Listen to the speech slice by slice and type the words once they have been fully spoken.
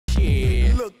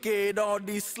wicked, all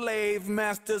these slave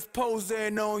masters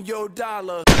posing on your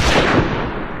dollar.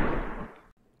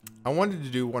 I wanted to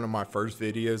do one of my first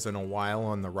videos in a while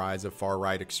on the rise of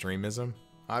far-right extremism.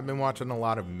 I've been watching a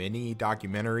lot of mini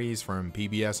documentaries from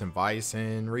PBS and Vice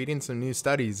and reading some new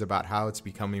studies about how it's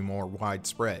becoming more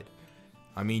widespread.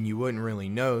 I mean, you wouldn't really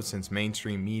know since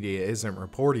mainstream media isn't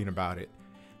reporting about it.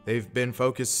 They've been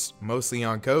focused mostly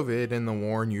on COVID and the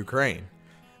war in Ukraine.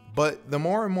 But the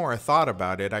more and more I thought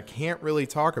about it, I can't really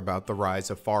talk about the rise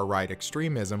of far-right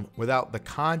extremism without the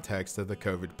context of the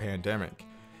COVID pandemic.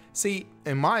 See,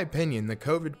 in my opinion, the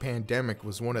COVID pandemic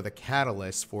was one of the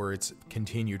catalysts for its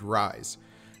continued rise.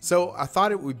 So I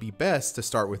thought it would be best to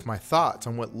start with my thoughts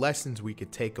on what lessons we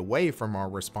could take away from our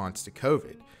response to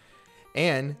COVID.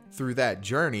 And through that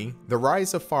journey, the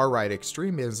rise of far-right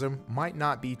extremism might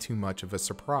not be too much of a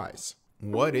surprise.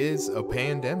 What is a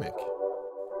pandemic?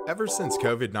 Ever since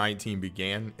COVID-19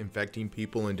 began infecting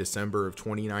people in December of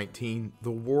 2019,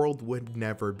 the world would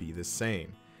never be the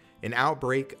same. An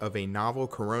outbreak of a novel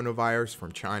coronavirus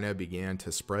from China began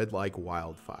to spread like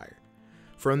wildfire.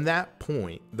 From that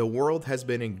point, the world has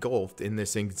been engulfed in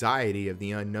this anxiety of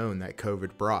the unknown that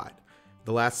COVID brought.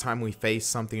 The last time we faced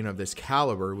something of this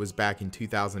caliber was back in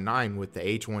 2009 with the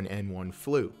H1N1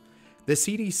 flu. The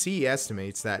CDC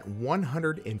estimates that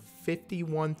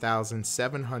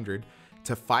 151,700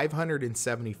 to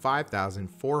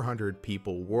 575,400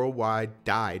 people worldwide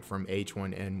died from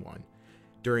H1N1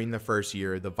 during the first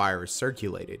year the virus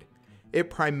circulated.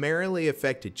 It primarily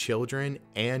affected children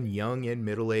and young and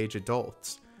middle-aged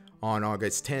adults. On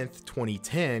August 10,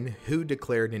 2010, WHO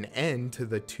declared an end to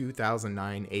the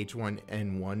 2009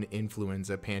 H1N1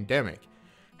 influenza pandemic.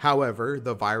 However,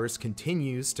 the virus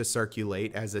continues to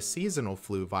circulate as a seasonal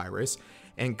flu virus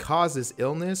and causes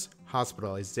illness,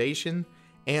 hospitalization,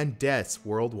 and deaths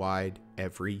worldwide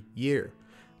every year.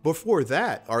 Before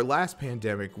that, our last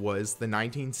pandemic was the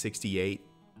 1968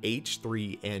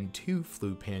 H3N2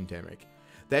 flu pandemic.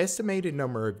 The estimated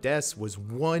number of deaths was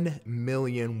 1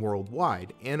 million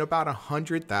worldwide and about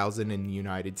 100,000 in the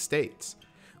United States.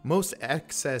 Most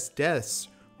excess deaths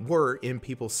were in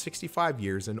people 65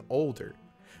 years and older.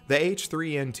 The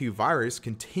H3N2 virus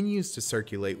continues to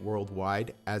circulate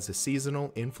worldwide as a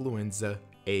seasonal influenza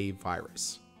A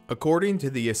virus. According to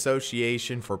the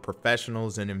Association for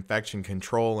Professionals in Infection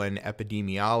Control and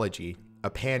Epidemiology, a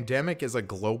pandemic is a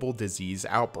global disease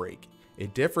outbreak.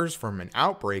 It differs from an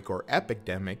outbreak or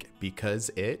epidemic because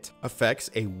it affects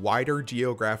a wider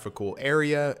geographical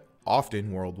area,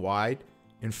 often worldwide,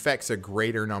 infects a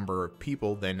greater number of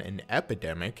people than an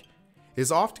epidemic,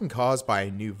 is often caused by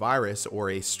a new virus or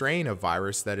a strain of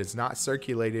virus that is not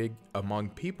circulated among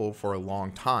people for a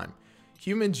long time.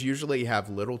 Humans usually have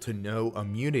little to no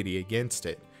immunity against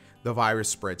it. The virus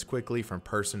spreads quickly from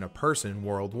person to person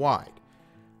worldwide,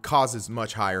 causes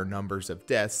much higher numbers of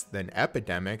deaths than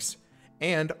epidemics,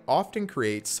 and often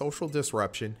creates social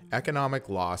disruption, economic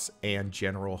loss, and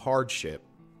general hardship.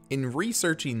 In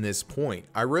researching this point,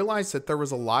 I realized that there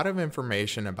was a lot of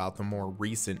information about the more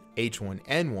recent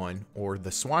H1N1 or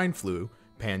the swine flu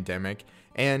pandemic,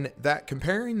 and that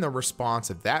comparing the response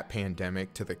of that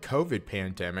pandemic to the COVID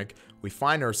pandemic we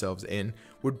find ourselves in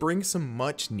would bring some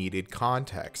much needed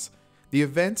context. The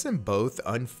events in both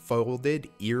unfolded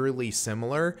eerily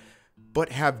similar,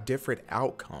 but have different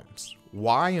outcomes.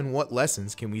 Why and what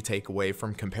lessons can we take away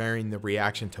from comparing the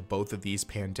reaction to both of these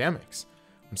pandemics?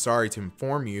 I'm sorry to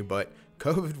inform you, but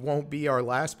COVID won't be our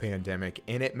last pandemic,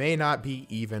 and it may not be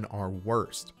even our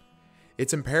worst.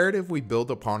 It's imperative we build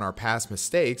upon our past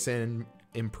mistakes and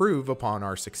improve upon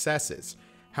our successes.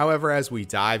 However, as we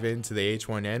dive into the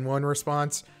H1N1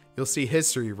 response, you'll see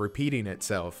history repeating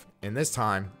itself, and this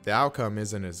time, the outcome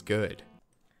isn't as good.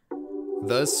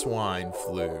 The swine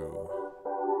flu.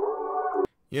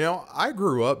 You know, I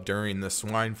grew up during the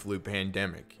swine flu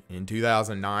pandemic. In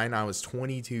 2009, I was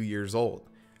 22 years old.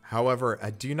 However, I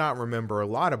do not remember a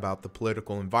lot about the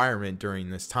political environment during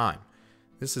this time.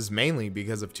 This is mainly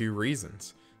because of two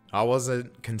reasons. I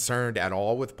wasn't concerned at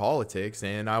all with politics,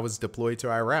 and I was deployed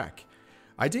to Iraq.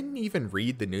 I didn't even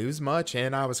read the news much,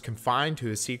 and I was confined to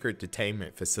a secret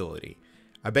detainment facility.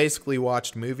 I basically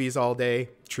watched movies all day,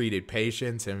 treated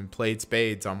patients, and played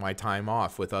spades on my time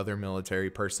off with other military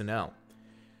personnel.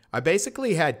 I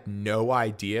basically had no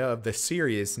idea of the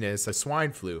seriousness of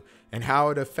swine flu and how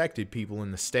it affected people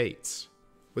in the States.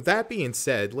 With that being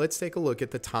said, let's take a look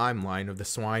at the timeline of the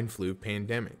swine flu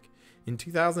pandemic. In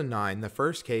 2009, the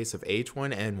first case of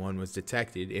H1N1 was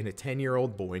detected in a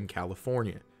 10-year-old boy in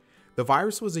California. The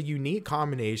virus was a unique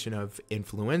combination of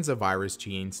influenza virus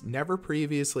genes never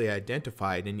previously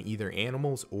identified in either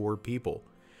animals or people.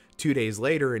 2 days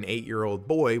later, an 8-year-old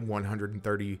boy,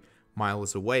 130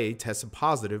 miles away tested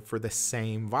positive for the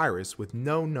same virus with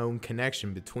no known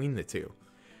connection between the two.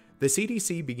 The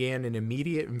CDC began an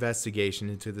immediate investigation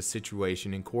into the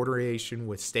situation in coordination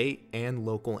with state and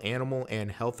local animal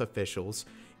and health officials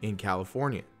in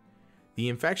California. The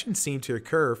infection seemed to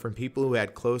occur from people who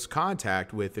had close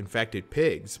contact with infected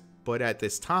pigs, but at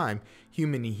this time,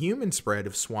 human-to-human spread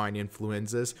of swine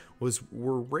influenzas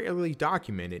were rarely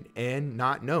documented and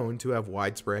not known to have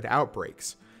widespread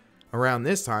outbreaks. Around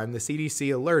this time, the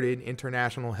CDC alerted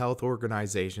international health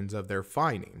organizations of their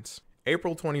findings.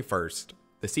 April 21st,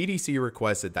 the CDC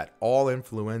requested that all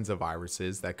influenza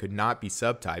viruses that could not be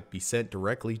subtyped be sent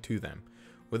directly to them.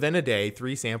 Within a day,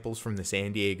 3 samples from the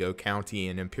San Diego County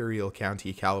and Imperial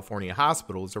County, California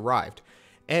hospitals arrived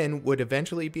and would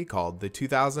eventually be called the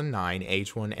 2009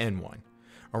 H1N1.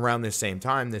 Around this same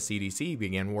time, the CDC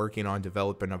began working on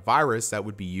developing a virus that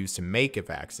would be used to make a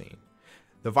vaccine.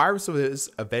 The virus was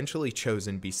eventually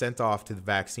chosen to be sent off to the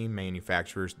vaccine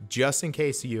manufacturers just in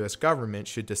case the US government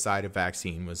should decide a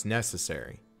vaccine was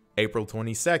necessary. April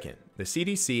 22nd, the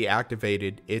CDC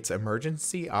activated its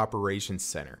Emergency Operations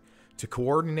Center to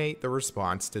coordinate the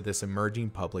response to this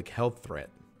emerging public health threat.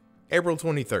 April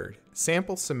 23rd,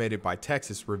 samples submitted by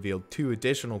Texas revealed 2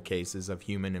 additional cases of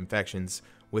human infections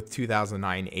with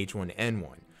 2009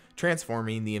 H1N1,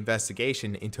 transforming the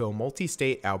investigation into a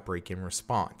multi-state outbreak in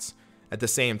response. At the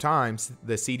same time,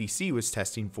 the CDC was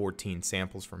testing 14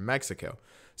 samples from Mexico,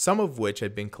 some of which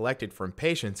had been collected from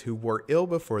patients who were ill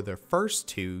before the first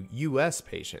 2 U.S.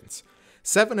 patients.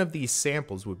 7 of these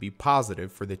samples would be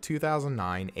positive for the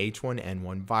 2009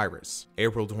 H1N1 virus.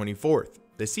 April 24th,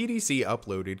 the CDC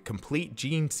uploaded complete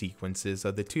gene sequences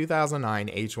of the 2009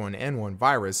 H1N1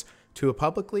 virus to a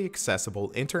publicly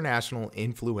accessible international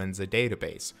influenza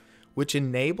database, which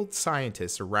enabled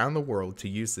scientists around the world to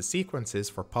use the sequences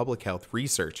for public health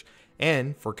research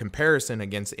and for comparison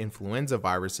against influenza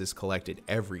viruses collected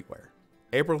everywhere.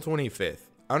 April 25th,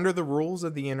 under the rules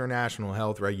of the international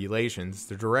health regulations,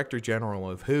 the Director General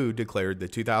of WHO declared the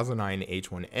 2009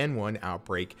 H1N1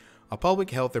 outbreak a public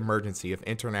health emergency of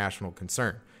international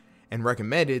concern and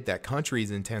recommended that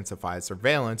countries intensify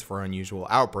surveillance for unusual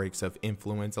outbreaks of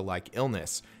influenza-like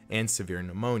illness and severe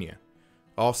pneumonia.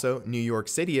 Also, New York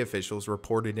City officials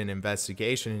reported an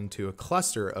investigation into a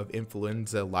cluster of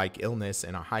influenza-like illness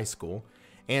in a high school,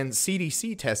 and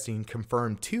CDC testing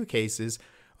confirmed 2 cases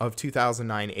of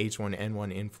 2009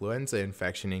 H1N1 influenza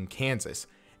infection in Kansas,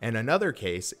 and another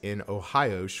case in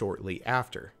Ohio shortly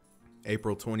after.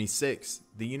 April 26,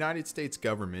 the United States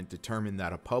government determined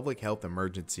that a public health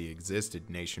emergency existed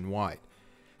nationwide.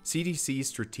 CDC's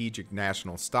Strategic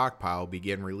National Stockpile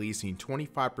began releasing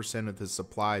 25% of the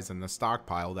supplies in the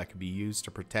stockpile that could be used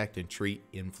to protect and treat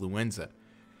influenza.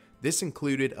 This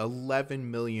included 11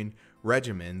 million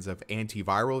regimens of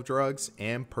antiviral drugs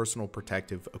and personal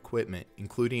protective equipment,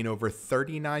 including over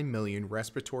 39 million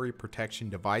respiratory protection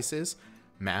devices,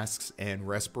 masks and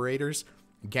respirators,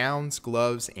 gowns,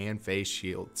 gloves, and face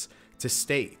shields to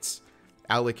states.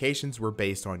 Allocations were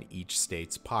based on each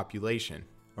state's population.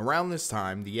 Around this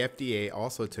time, the FDA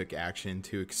also took action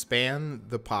to expand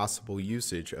the possible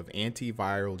usage of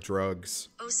antiviral drugs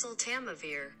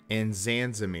oseltamivir and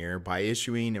Zanzimir by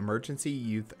issuing emergency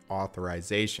use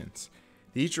authorizations.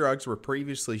 These drugs were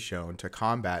previously shown to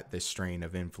combat this strain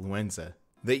of influenza.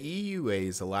 The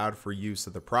EUAs allowed for use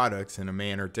of the products in a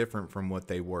manner different from what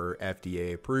they were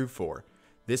FDA approved for.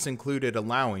 This included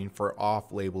allowing for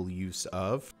off-label use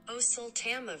of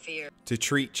oseltamivir to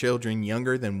treat children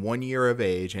younger than 1 year of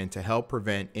age and to help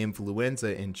prevent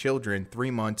influenza in children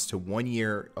 3 months to 1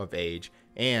 year of age,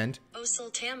 and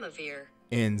oseltamivir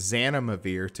and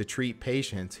zanamivir to treat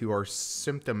patients who are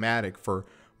symptomatic for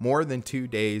more than 2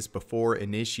 days before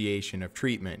initiation of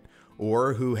treatment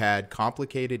or who had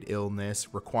complicated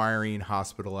illness requiring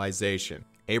hospitalization.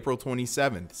 April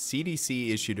 27th,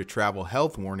 CDC issued a travel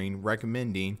health warning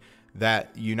recommending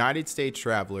that United States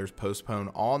travelers postpone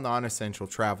all non-essential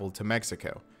travel to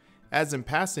Mexico. As in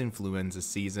past influenza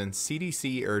seasons,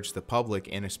 CDC urged the public,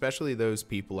 and especially those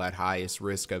people at highest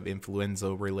risk of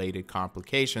influenza-related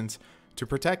complications, to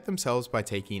protect themselves by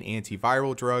taking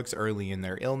antiviral drugs early in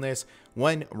their illness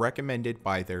when recommended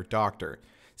by their doctor.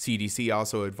 CDC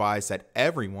also advised that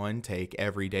everyone take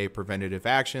everyday preventative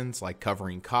actions like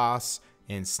covering coughs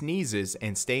and sneezes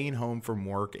and staying home from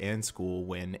work and school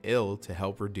when ill to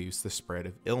help reduce the spread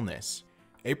of illness.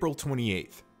 April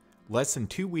 28th, less than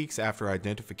 2 weeks after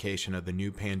identification of the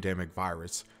new pandemic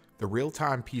virus, the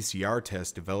real-time PCR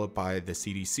test developed by the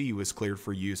CDC was cleared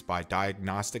for use by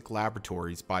diagnostic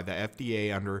laboratories by the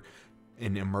FDA under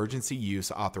an emergency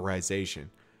use authorization.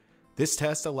 This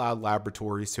test allowed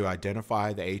laboratories to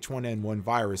identify the H1N1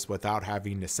 virus without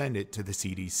having to send it to the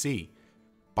CDC.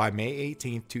 By May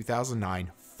 18,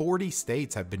 2009, 40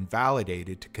 states have been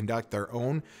validated to conduct their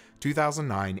own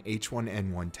 2009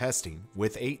 H1N1 testing,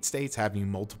 with 8 states having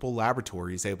multiple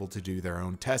laboratories able to do their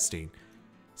own testing.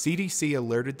 CDC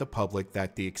alerted the public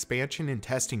that the expansion in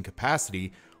testing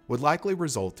capacity would likely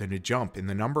result in a jump in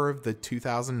the number of the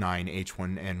 2009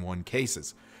 H1N1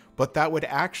 cases, but that would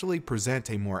actually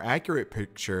present a more accurate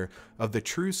picture of the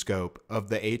true scope of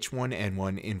the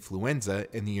H1N1 influenza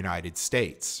in the United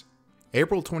States.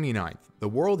 April 29th, the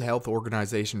World Health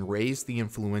Organization raised the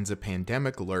influenza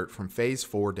pandemic alert from Phase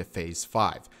 4 to Phase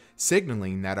 5,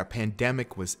 signaling that a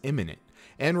pandemic was imminent,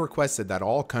 and requested that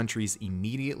all countries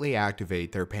immediately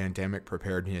activate their pandemic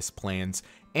preparedness plans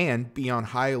and be on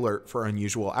high alert for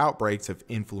unusual outbreaks of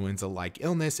influenza-like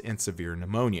illness and severe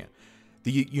pneumonia.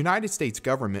 The United States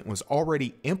government was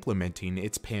already implementing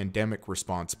its pandemic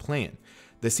response plan.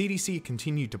 The CDC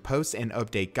continued to post and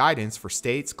update guidance for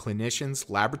states,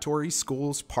 clinicians, laboratories,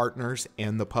 schools, partners,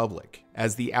 and the public.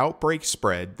 As the outbreak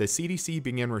spread, the CDC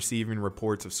began receiving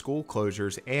reports of school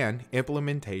closures and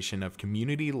implementation of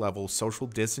community-level social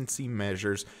distancing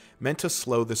measures meant to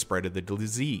slow the spread of the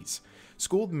disease.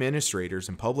 School administrators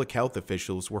and public health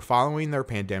officials were following their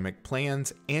pandemic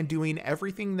plans and doing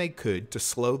everything they could to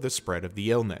slow the spread of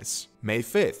the illness. May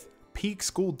 5th, peak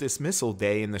school dismissal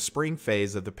day in the spring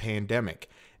phase of the pandemic.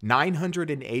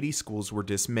 980 schools were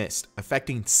dismissed,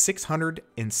 affecting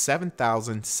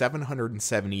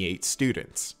 607,778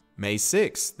 students. May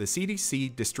 6, the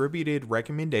CDC distributed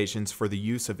recommendations for the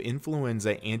use of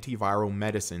influenza antiviral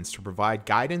medicines to provide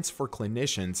guidance for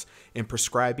clinicians in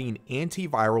prescribing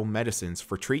antiviral medicines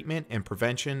for treatment and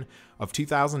prevention of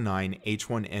 2009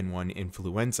 H1N1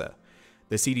 influenza.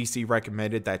 The CDC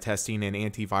recommended that testing and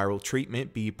antiviral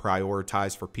treatment be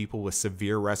prioritized for people with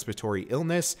severe respiratory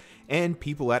illness and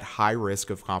people at high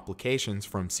risk of complications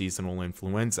from seasonal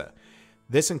influenza.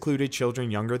 This included children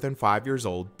younger than 5 years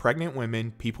old, pregnant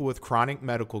women, people with chronic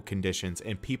medical conditions,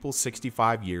 and people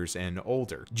 65 years and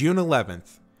older. June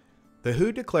 11th. The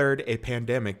WHO declared a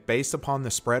pandemic based upon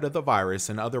the spread of the virus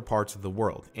in other parts of the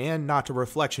world, and not a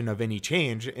reflection of any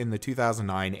change in the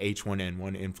 2009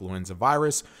 H1N1 influenza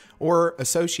virus or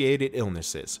associated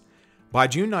illnesses. By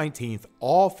June 19th,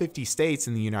 all 50 states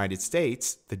in the United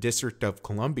States, the District of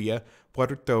Columbia,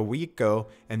 Puerto Rico,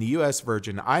 and the U.S.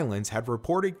 Virgin Islands had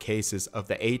reported cases of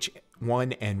the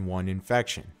H1N1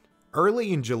 infection.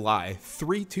 Early in July,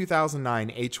 3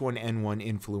 2009 H1N1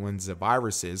 influenza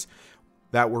viruses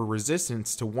that were resistant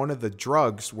to one of the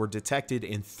drugs were detected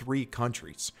in 3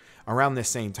 countries. Around the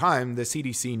same time, the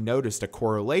CDC noticed a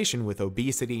correlation with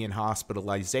obesity and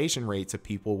hospitalization rates of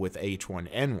people with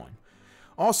H1N1.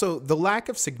 Also, the lack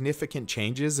of significant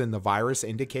changes in the virus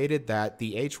indicated that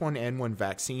the H1N1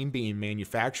 vaccine being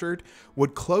manufactured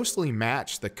would closely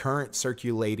match the current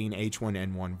circulating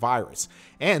H1N1 virus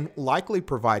and likely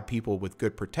provide people with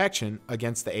good protection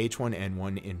against the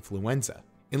H1N1 influenza.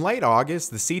 In late August,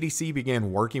 the CDC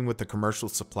began working with the commercial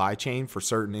supply chain for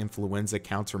certain influenza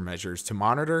countermeasures to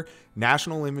monitor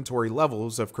national inventory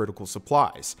levels of critical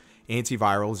supplies,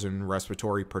 antivirals, and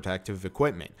respiratory protective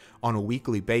equipment on a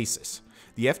weekly basis.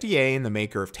 The FDA and the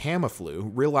maker of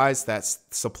Tamiflu realized that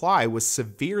supply was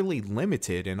severely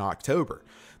limited in October.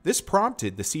 This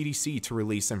prompted the CDC to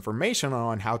release information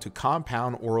on how to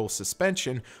compound oral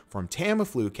suspension from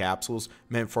Tamiflu capsules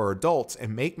meant for adults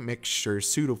and make mixtures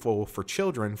suitable for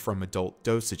children from adult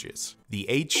dosages. The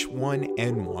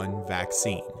H1N1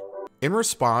 Vaccine. In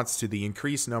response to the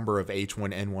increased number of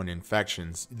H1N1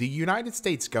 infections, the United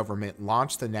States government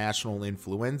launched the National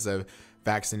Influenza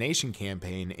Vaccination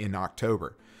Campaign in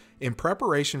October. In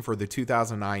preparation for the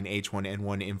 2009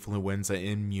 H1N1 influenza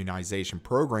immunization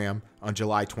program, on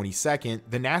July 22nd,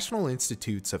 the National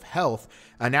Institutes of Health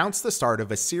announced the start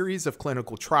of a series of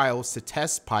clinical trials to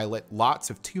test pilot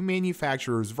lots of 2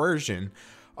 manufacturers' versions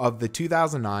of the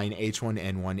 2009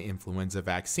 H1N1 influenza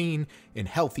vaccine in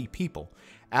healthy people,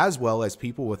 as well as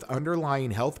people with underlying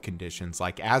health conditions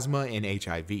like asthma and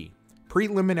HIV.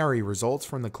 Preliminary results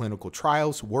from the clinical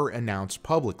trials were announced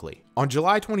publicly. On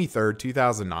July 23,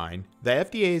 2009, the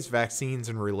FDA's Vaccines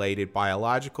and Related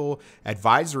Biological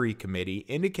Advisory Committee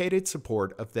indicated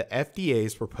support of the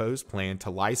FDA's proposed plan to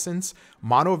license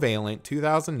monovalent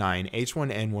 2009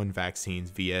 H1N1 vaccines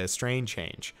via a strain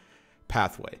change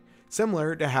pathway,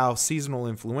 similar to how seasonal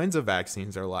influenza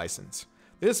vaccines are licensed.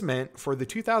 This meant for the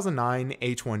 2009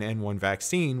 H1N1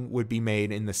 vaccine would be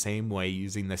made in the same way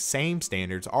using the same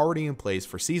standards already in place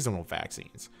for seasonal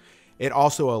vaccines. It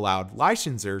also allowed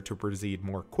licensure to proceed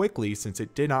more quickly since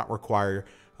it did not require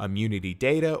immunity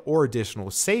data, or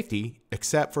additional safety,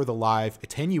 except for the live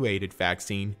attenuated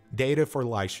vaccine data for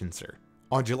licensure.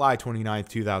 On July 29,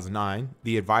 2009,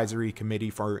 the Advisory Committee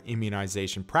for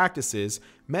Immunization Practices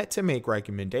met to make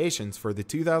recommendations for the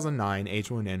 2009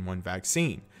 H1N1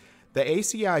 vaccine. The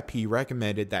ACIP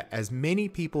recommended that as many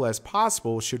people as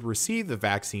possible should receive the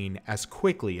vaccine as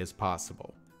quickly as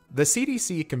possible. The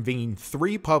CDC convened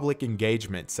 3 public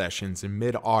engagement sessions in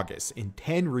mid-August in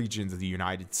 10 regions of the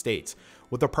United States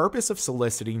with the purpose of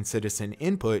soliciting citizen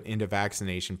input into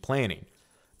vaccination planning.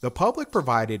 The public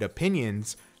provided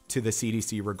opinions to the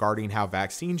CDC regarding how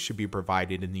vaccines should be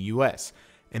provided in the U.S.,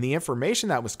 and the information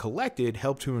that was collected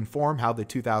helped to inform how the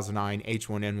 2009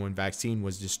 H1N1 vaccine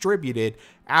was distributed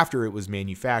after it was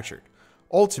manufactured.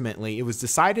 Ultimately, it was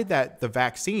decided that the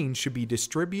vaccine should be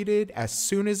distributed as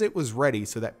soon as it was ready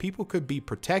so that people could be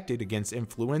protected against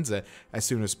influenza as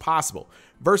soon as possible,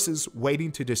 versus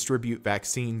waiting to distribute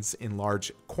vaccines in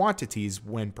large quantities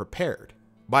when prepared.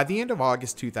 By the end of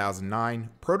August 2009,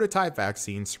 prototype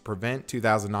vaccines to prevent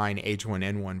 2009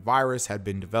 H1N1 virus had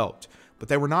been developed, but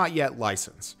they were not yet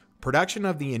licensed. Production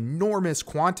of the enormous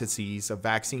quantities of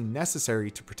vaccine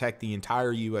necessary to protect the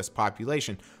entire U.S.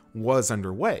 population was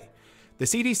underway. The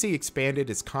CDC expanded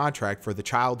its contract for the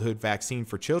Childhood Vaccine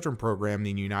for Children program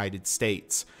in the United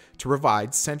States to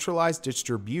provide centralized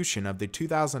distribution of the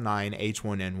 2009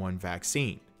 H1N1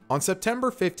 vaccine. On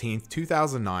September 15,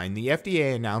 2009, the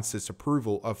FDA announced its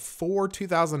approval of 4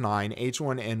 2009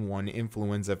 H1N1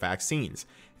 influenza vaccines,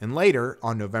 and later,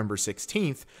 on November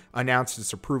 16th, announced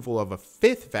its approval of a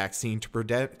 5th vaccine to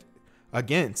protect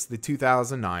against the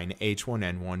 2009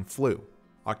 H1N1 flu.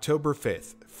 October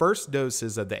 5th, first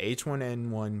doses of the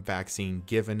H1N1 vaccine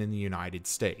given in the United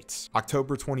States.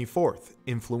 October 24th,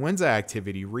 influenza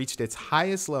activity reached its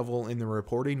highest level in the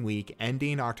reporting week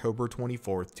ending October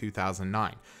 24th,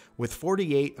 2009, with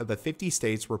 48 of the 50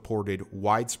 states reported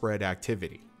widespread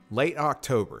activity. Late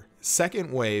October,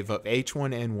 second wave of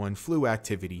H1N1 flu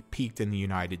activity peaked in the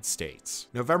United States.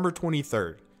 November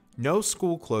 23rd, no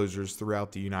school closures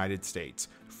throughout the United States,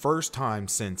 first time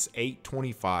since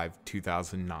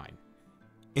 8/25/2009.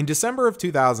 In December of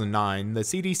 2009, the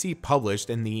CDC published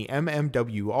in the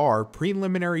MMWR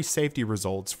preliminary safety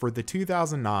results for the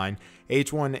 2009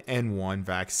 H1N1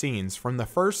 vaccines from the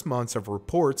first months of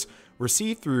reports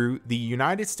received through the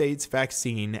United States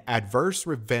Vaccine Adverse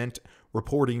Event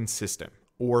Reporting System,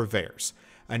 or VAERS,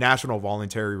 a national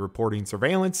voluntary reporting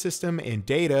surveillance system, and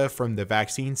data from the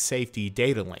Vaccine Safety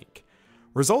Data Link.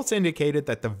 Results indicated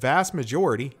that the vast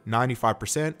majority,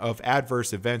 95%, of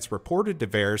adverse events reported to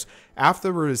VAERS after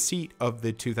the receipt of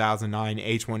the 2009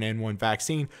 H1N1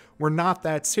 vaccine were not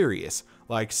that serious,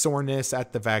 like soreness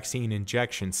at the vaccine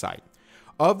injection site.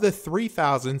 Of the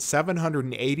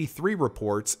 3,783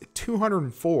 reports,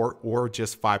 204, or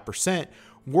just 5%,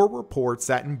 were reports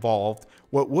that involved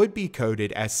what would be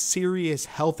coded as serious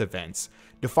health events,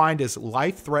 defined as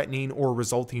life-threatening or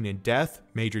resulting in death,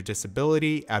 major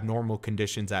disability, abnormal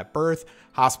conditions at birth,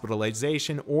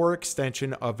 hospitalization, or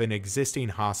extension of an existing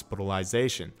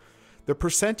hospitalization. The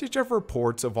percentage of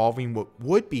reports involving what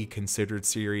would be considered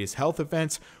serious health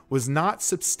events was not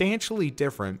substantially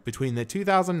different between the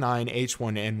 2009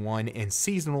 H1N1 and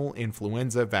seasonal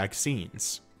influenza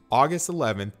vaccines. August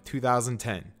 11,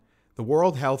 2010, the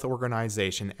World Health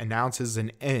Organization announces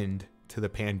an end to the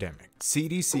pandemic.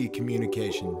 CDC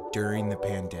communication during the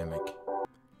pandemic.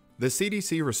 The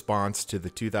CDC response to the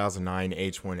 2009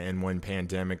 H1N1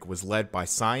 pandemic was led by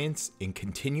science and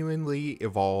continually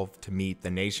evolved to meet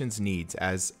the nation's needs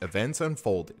as events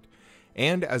unfolded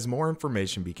and as more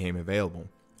information became available.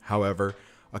 However,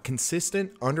 a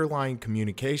consistent underlying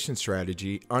communication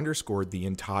strategy underscored the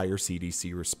entire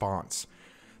CDC response.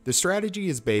 The strategy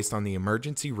is based on the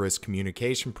emergency risk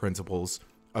communication principles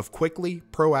of quickly,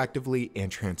 proactively, and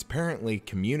transparently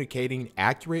communicating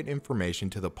accurate information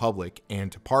to the public and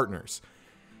to partners.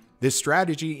 This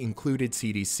strategy included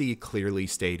CDC clearly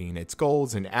stating its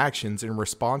goals and actions in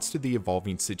response to the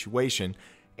evolving situation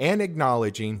and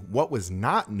acknowledging what was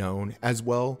not known as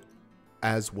well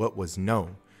as what was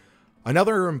known.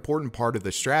 Another important part of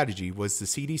the strategy was the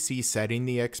CDC setting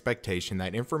the expectation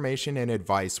that information and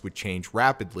advice would change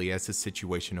rapidly as the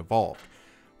situation evolved.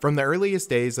 From the earliest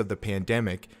days of the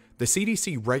pandemic, the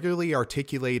CDC regularly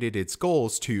articulated its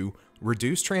goals to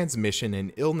reduce transmission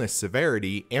and illness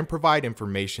severity and provide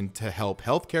information to help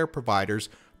healthcare providers,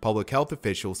 public health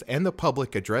officials, and the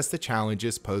public address the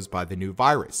challenges posed by the new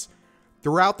virus.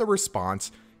 Throughout the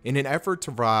response, in an effort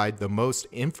to provide the most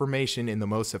information in the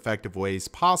most effective ways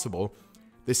possible,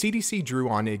 the CDC drew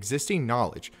on existing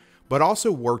knowledge, but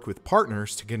also worked with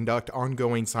partners to conduct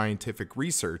ongoing scientific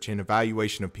research and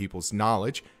evaluation of people's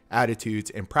knowledge, attitudes,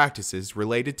 and practices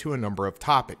related to a number of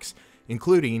topics,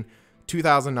 including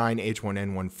 2009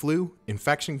 H1N1 flu,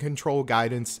 infection control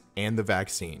guidance, and the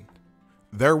vaccine.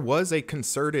 There was a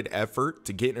concerted effort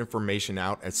to get information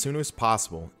out as soon as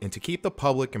possible and to keep the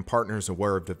public and partners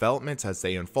aware of developments as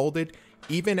they unfolded,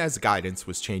 even as guidance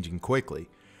was changing quickly.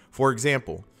 For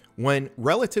example, when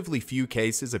relatively few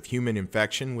cases of human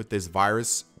infection with this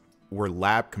virus were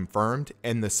lab confirmed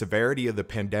and the severity of the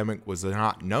pandemic was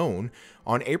not known,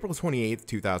 on April 28,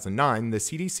 2009, the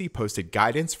CDC posted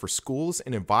guidance for schools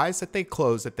and advised that they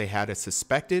close if they had a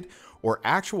suspected or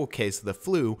actual case of the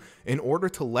flu in order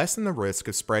to lessen the risk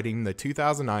of spreading the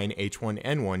 2009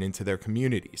 H1N1 into their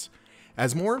communities.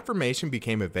 As more information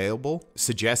became available,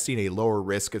 suggesting a lower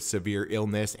risk of severe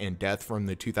illness and death from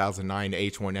the 2009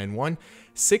 H1N1,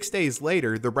 6 days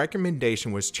later, the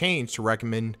recommendation was changed to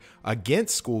recommend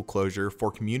against school closure for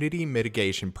community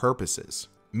mitigation purposes.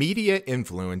 Media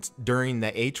influence during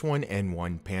the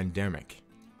H1N1 pandemic.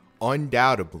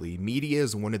 Undoubtedly, media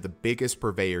is one of the biggest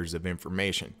purveyors of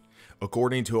information.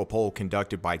 According to a poll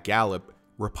conducted by Gallup,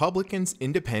 Republicans,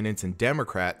 Independents, and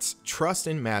Democrats' trust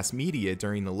in mass media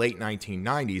during the late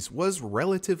 1990s was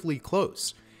relatively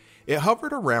close. It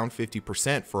hovered around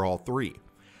 50% for all three.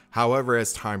 However,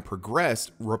 as time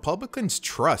progressed, Republicans'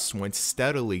 trust went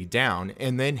steadily down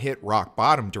and then hit rock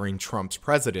bottom during Trump's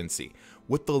presidency,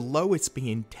 with the lowest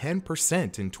being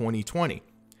 10% in 2020.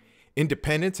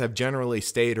 Independents have generally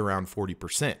stayed around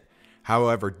 40%.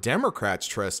 However, Democrats'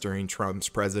 trust during Trump's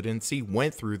presidency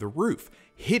went through the roof,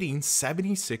 hitting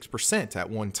 76% at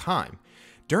one time.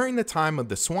 During the time of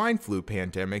the swine flu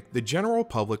pandemic, the general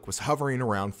public was hovering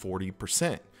around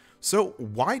 40%. So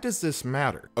why does this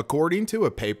matter? According to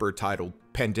a paper titled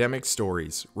Pandemic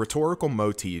Stories, Rhetorical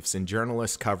Motifs in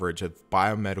Journalist Coverage of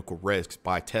Biomedical Risks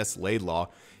by Tess Laidlaw,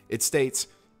 it states,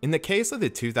 in the case of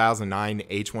the 2009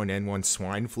 H1N1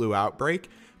 swine flu outbreak,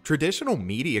 traditional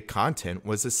media content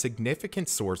was a significant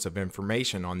source of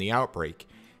information on the outbreak.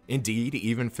 Indeed,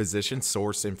 even physicians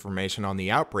sourced information on the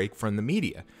outbreak from the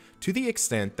media, to the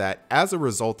extent that, as a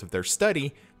result of their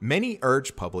study, many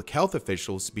urged public health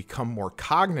officials to become more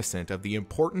cognizant of the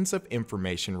importance of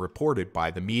information reported by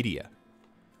the media.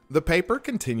 The paper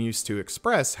continues to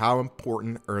express how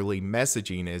important early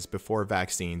messaging is before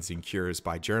vaccines and cures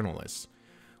by journalists.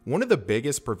 One of the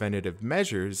biggest preventative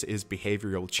measures is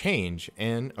behavioral change,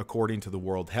 and according to the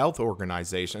World Health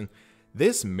Organization,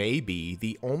 this may be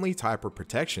the only type of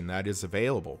protection that is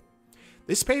available.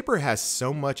 This paper has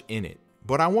so much in it,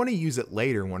 but I want to use it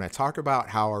later when I talk about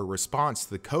how our response to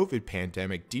the COVID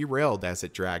pandemic derailed as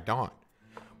it dragged on.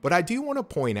 But I do want to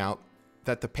point out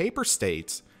that the paper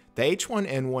states the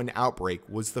H1N1 outbreak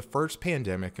was the first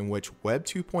pandemic in which Web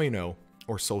 2.0,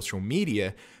 or social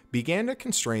media, began to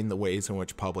constrain the ways in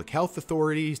which public health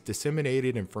authorities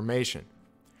disseminated information.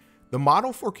 The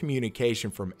model for communication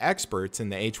from experts in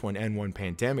the H1N1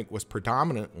 pandemic was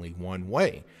predominantly one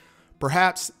way.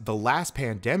 Perhaps the last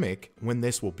pandemic when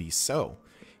this will be so.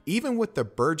 Even with the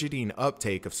burgeoning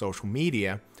uptake of social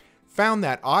media, found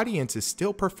that audiences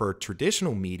still preferred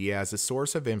traditional media as a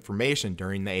source of information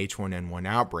during the H1N1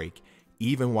 outbreak,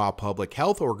 even while public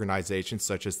health organizations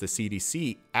such as the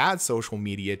CDC add social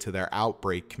media to their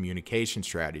outbreak communication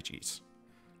strategies.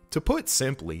 To put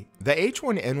simply, the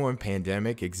H1N1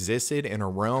 pandemic existed in a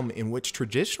realm in which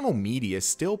traditional media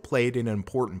still played an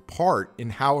important part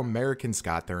in how Americans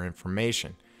got their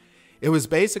information. It was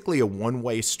basically a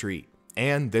one-way street,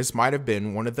 and this might have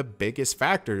been one of the biggest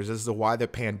factors as to why the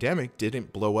pandemic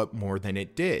didn't blow up more than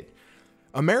it did.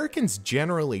 Americans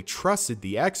generally trusted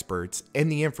the experts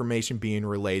and the information being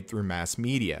relayed through mass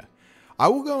media. I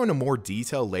will go into more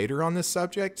detail later on this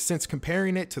subject, since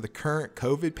comparing it to the current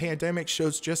COVID pandemic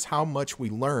shows just how much we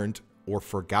learned or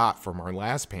forgot from our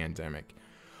last pandemic.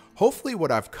 Hopefully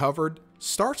what I've covered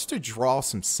starts to draw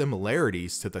some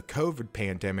similarities to the COVID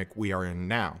pandemic we are in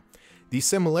now. These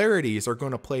similarities are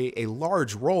going to play a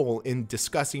large role in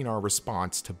discussing our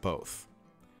response to both.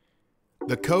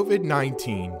 The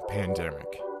COVID-19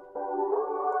 pandemic.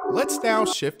 Let's now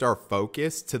shift our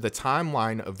focus to the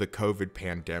timeline of the COVID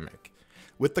pandemic.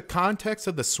 With the context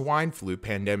of the swine flu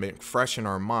pandemic fresh in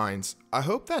our minds, I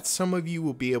hope that some of you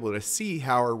will be able to see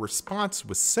how our response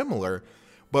was similar,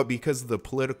 but because of the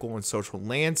political and social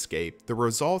landscape, the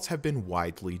results have been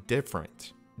widely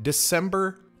different.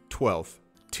 December 12th,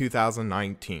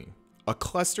 2019. A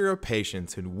cluster of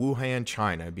patients in Wuhan,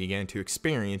 China began to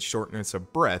experience shortness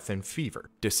of breath and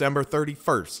fever. December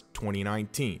 31st,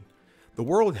 2019. The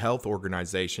World Health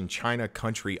Organization China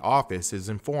Country Office is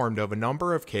informed of a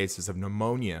number of cases of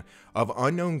pneumonia of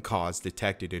unknown cause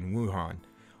detected in Wuhan,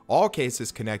 all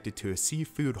cases connected to a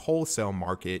seafood wholesale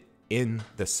market in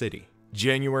the city.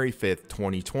 January 5th,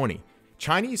 2020.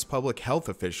 Chinese public health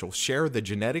officials share the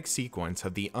genetic sequence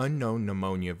of the unknown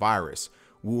pneumonia virus,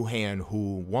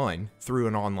 H1N1, through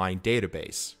an online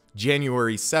database.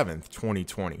 January 7th,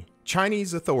 2020.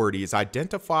 Chinese authorities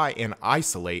identify and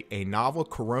isolate a novel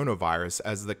coronavirus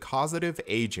as the causative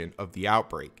agent of the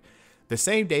outbreak. The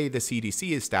same day, the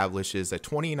CDC establishes a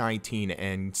 2019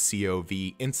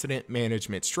 nCoV incident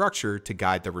management structure to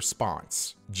guide the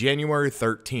response. January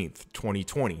 13th,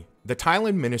 2020. The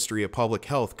Thailand Ministry of Public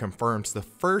Health confirms the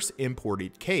first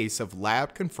imported case of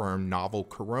lab-confirmed novel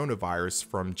coronavirus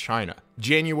from China.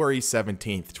 January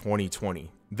 17th,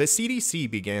 2020. The CDC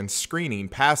began screening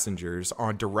passengers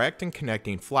on direct and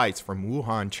connecting flights from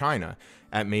Wuhan, China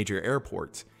at major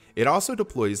airports. It also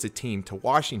deploys a team to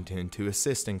Washington to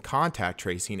assist in contact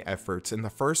tracing efforts in the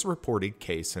first reported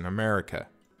case in America.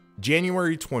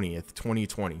 January 20th,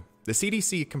 2020. The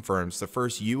CDC confirms the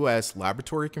first U.S.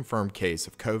 laboratory-confirmed case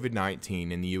of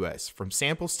COVID-19 in the U.S. from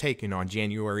samples taken on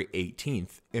January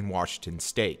 18th in Washington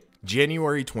State.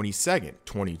 January 22nd,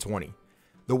 2020.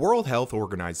 The World Health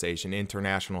Organization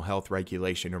International Health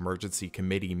Regulation Emergency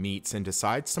Committee meets and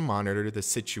decides to monitor the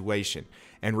situation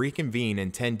and reconvene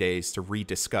in 10 days to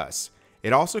rediscuss.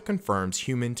 It also confirms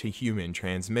human-to-human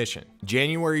transmission.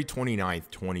 January 29,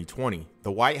 2020,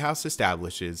 the White House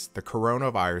establishes the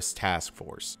Coronavirus Task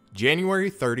Force.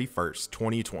 January 31,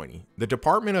 2020, the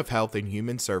Department of Health and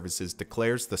Human Services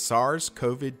declares the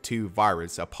SARS-CoV-2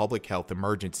 virus a public health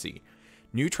emergency.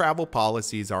 New travel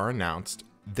policies are announced.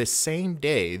 The same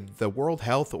day, the World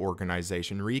Health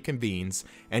Organization reconvenes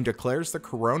and declares the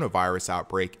coronavirus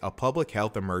outbreak a public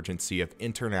health emergency of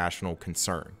international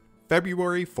concern.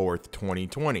 February 4th,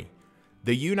 2020.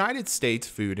 The United States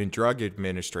Food and Drug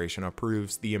Administration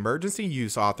approves the Emergency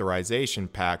Use Authorization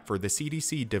Pack for the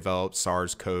CDC-developed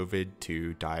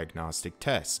SARS-CoV-2 diagnostic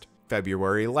test.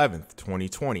 February 11th,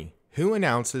 2020. WHO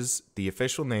announces the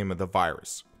official name of the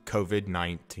virus,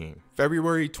 COVID-19.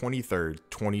 February 23rd,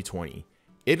 2020.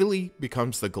 Italy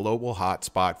becomes the global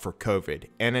hotspot for COVID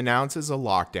and announces a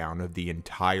lockdown of the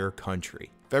entire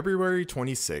country. February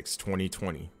 26,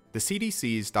 2020. The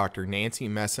CDC's Dr. Nancy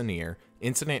Messonnier,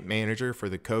 incident manager for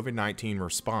the COVID-19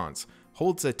 response,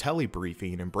 holds a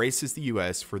telebriefing and braces the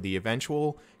U.S. for the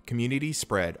eventual community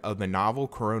spread of the novel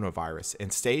coronavirus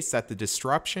and states that the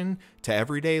disruption to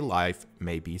everyday life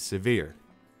may be severe.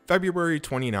 February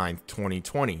 29,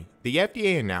 2020, the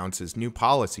FDA announces new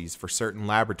policies for certain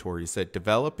laboratories that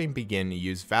develop and begin to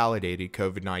use validated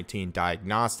COVID-19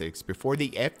 diagnostics before the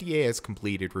FDA has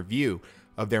completed review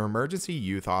of their emergency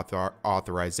use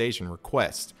authorization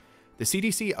request. The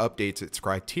CDC updates its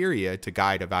criteria to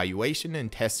guide evaluation and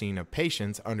testing of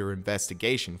patients under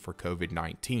investigation for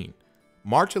COVID-19.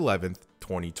 March 11,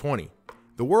 2020,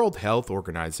 the World Health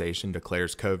Organization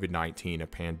declares COVID-19 a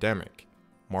pandemic.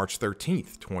 March 13,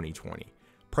 2020,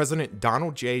 President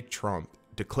Donald J. Trump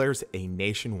declares a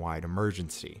nationwide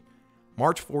emergency.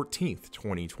 March 14,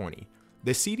 2020,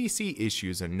 the CDC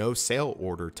issues a no-sail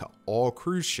order to all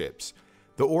cruise ships.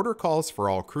 The order calls for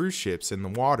all cruise ships in the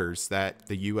waters that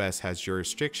the U.S. has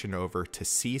jurisdiction over to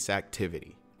cease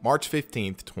activity. March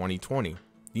 15, 2020,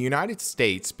 the United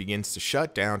States begins to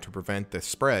shut down to prevent the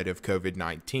spread of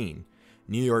COVID-19.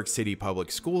 New York City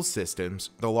public school systems,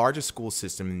 the largest school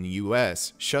system in the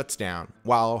U.S., shuts down,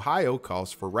 while Ohio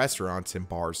calls for restaurants and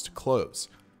bars to close.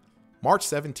 March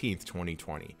 17,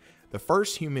 2020, the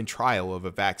first human trial of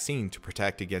a vaccine to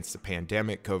protect against the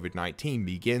pandemic COVID-19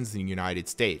 begins in the United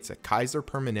States at Kaiser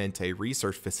Permanente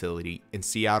Research Facility in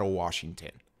Seattle,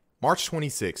 Washington. March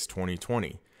 26,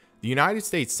 2020, the United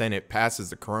States Senate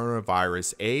passes the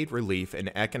Coronavirus Aid, Relief,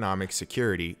 and Economic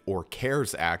Security, or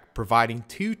CARES Act, providing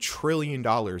 $2 trillion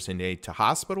in aid to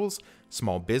hospitals,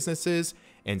 small businesses,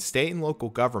 and state and local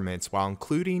governments, while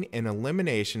including an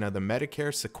elimination of the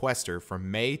Medicare sequester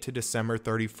from May to December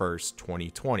 31,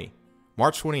 2020.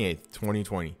 March 28,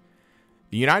 2020.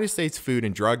 The United States Food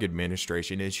and Drug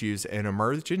Administration issues an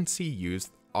emergency use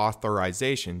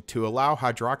authorization to allow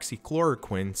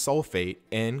hydroxychloroquine sulfate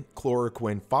and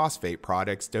chloroquine phosphate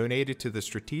products donated to the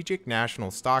Strategic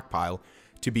National Stockpile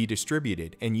to be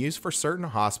distributed and used for certain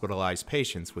hospitalized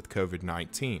patients with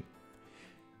COVID-19.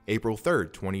 April 3,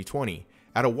 2020.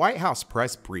 At a White House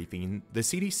press briefing, the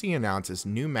CDC announces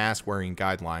new mask-wearing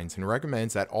guidelines and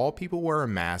recommends that all people wear a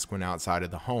mask when outside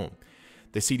of the home.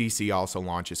 The CDC also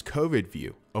launches COVID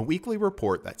View, a weekly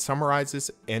report that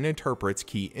summarizes and interprets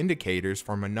key indicators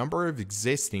from a number of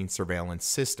existing surveillance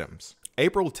systems.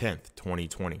 April 10,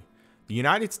 2020. The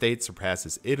United States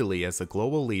surpasses Italy as the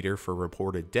global leader for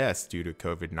reported deaths due to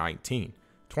COVID-19,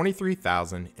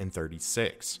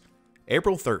 23,036.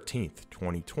 April 13,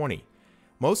 2020.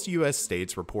 Most U.S.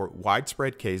 states report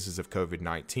widespread cases of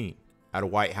COVID-19. At a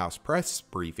White House press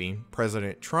briefing,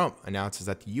 President Trump announces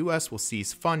that the U.S. will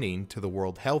cease funding to the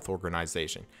World Health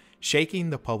Organization, shaking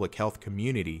the public health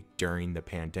community during the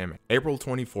pandemic. April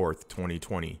 24,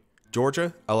 2020.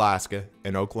 Georgia, Alaska,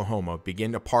 and Oklahoma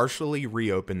begin to partially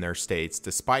reopen their states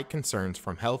despite concerns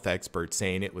from health experts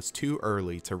saying it was too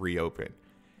early to reopen.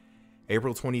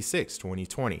 April 26,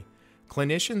 2020.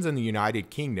 Clinicians in the United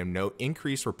Kingdom note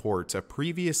increased reports of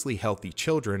previously healthy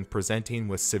children presenting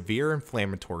with severe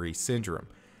inflammatory syndrome.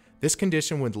 This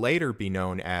condition would later be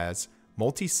known as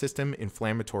multisystem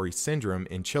inflammatory syndrome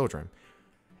in children,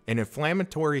 an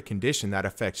inflammatory condition that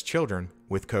affects children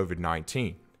with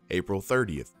COVID-19. April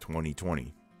 30th,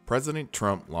 2020. President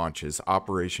Trump launches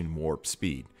Operation Warp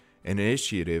Speed, an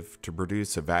initiative to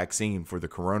produce a vaccine for the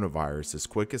coronavirus as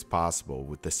quick as possible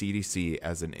with the CDC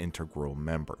as an integral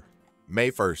member. May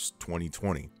 1st,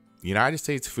 2020. The United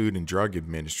States Food and Drug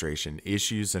Administration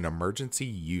issues an emergency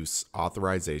use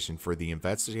authorization for the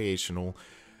investigational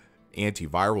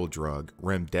antiviral drug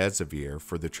remdesivir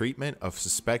for the treatment of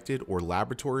suspected or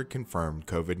laboratory-confirmed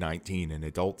COVID-19 in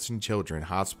adults and children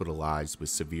hospitalized with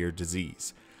severe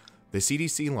disease. The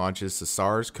CDC launches the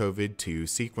SARS-CoV-2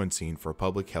 sequencing for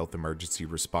public health emergency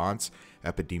response,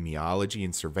 epidemiology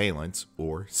and surveillance,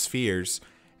 or SPHERES,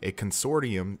 a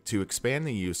consortium to expand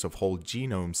the use of whole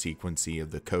genome sequencing of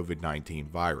the COVID-19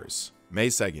 virus. May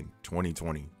 2nd,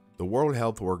 2020. The World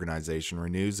Health Organization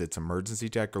renews its emergency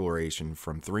declaration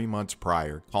from 3 months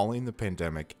prior, calling the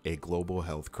pandemic a global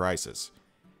health crisis.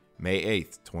 May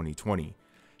 8th, 2020.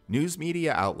 News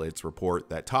media outlets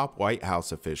report that top White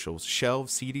House officials shelved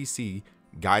CDC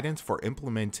guidance for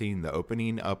implementing the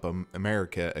Opening Up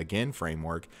America Again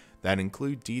framework that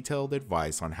include detailed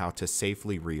advice on how to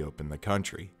safely reopen the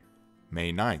country.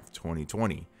 May 9th,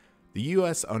 2020. The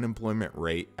U.S. unemployment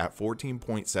rate at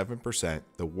 14.7%,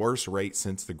 the worst rate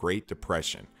since the Great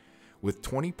Depression. With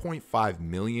 20.5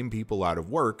 million people out of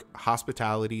work,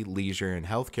 hospitality, leisure, and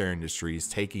healthcare industries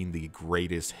taking the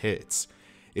greatest hits.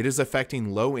 It is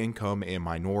affecting low-income and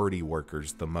minority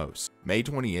workers the most. May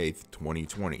 28th,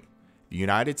 2020. The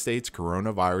United States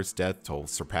coronavirus death toll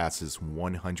surpasses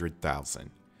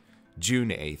 100,000. June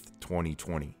 8th,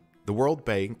 2020. The World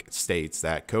Bank states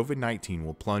that COVID-19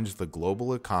 will plunge the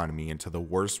global economy into the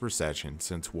worst recession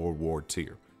since World War II.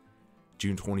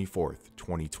 June 24th,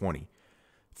 2020.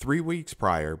 3 weeks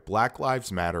prior, Black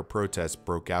Lives Matter protests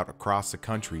broke out across the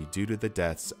country due to the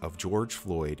deaths of George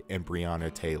Floyd and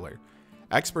Breonna Taylor.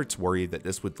 Experts worried that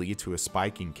this would lead to a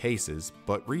spike in cases,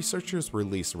 but researchers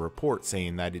released a report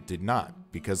saying that it did not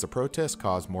because the protests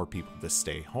caused more people to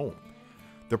stay home.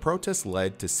 The protests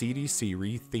led to CDC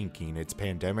rethinking its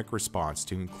pandemic response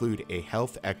to include a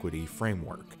health equity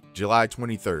framework. July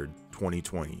 23,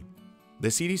 2020. The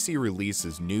CDC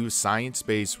releases new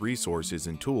science-based resources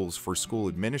and tools for school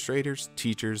administrators,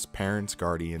 teachers, parents,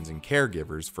 guardians, and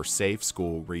caregivers for safe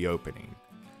school reopening.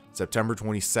 September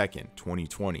 22,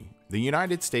 2020. The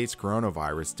United States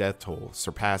coronavirus death toll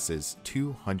surpasses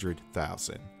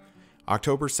 200,000.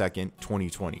 October 2,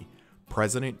 2020.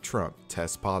 President Trump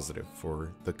tests positive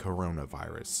for the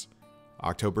coronavirus.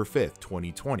 October 5,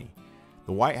 2020.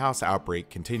 The White House outbreak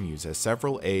continues as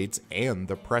several aides and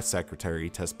the press secretary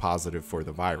test positive for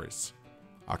the virus.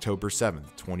 October 7,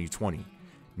 2020.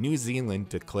 New Zealand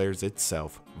declares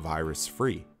itself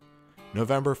virus-free.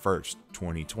 November 1,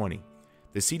 2020.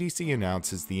 The CDC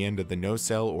announces the end of the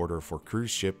no-sale order for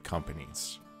cruise ship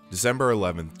companies. December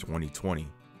 11, 2020.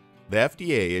 The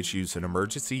FDA issues an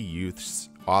emergency use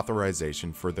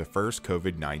authorization for the first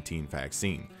COVID-19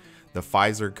 vaccine, the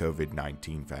Pfizer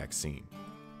COVID-19 vaccine.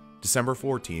 December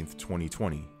 14,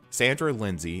 2020. Sandra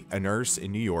Lindsay, a nurse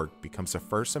in New York, becomes the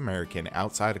first American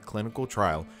outside a clinical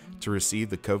trial to receive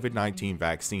the COVID-19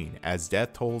 vaccine as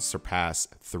death tolls surpass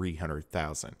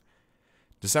 300,000.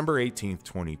 December 18,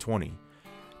 2020.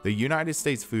 The United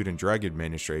States Food and Drug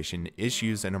Administration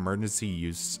issues an emergency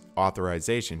use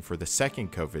authorization for the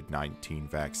second COVID-19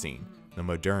 vaccine, the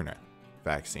Moderna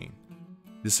vaccine.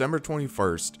 December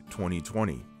 21st,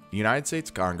 2020. The United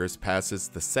States Congress passes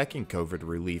the second COVID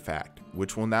Relief Act,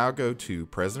 which will now go to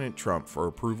President Trump for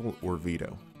approval or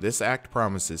veto. This act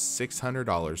promises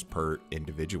 $600 per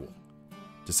individual.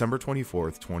 December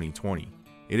 24th, 2020.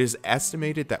 It is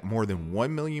estimated that more than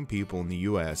 1 million people in the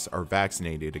U.S. are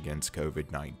vaccinated against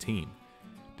COVID-19.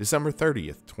 December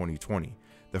 30th, 2020.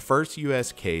 The first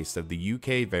U.S. case of the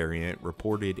UK variant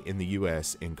reported in the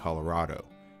U.S. in Colorado.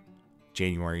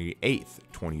 January 8th,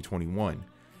 2021.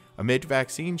 Amid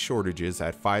vaccine shortages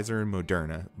at Pfizer and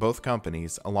Moderna, both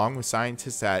companies, along with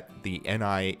scientists at the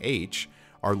NIH,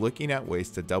 are looking at ways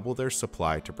to double their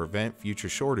supply to prevent future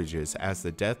shortages as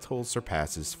the death toll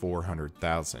surpasses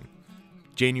 400,000.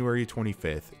 January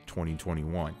 25,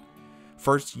 2021.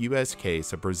 First U.S.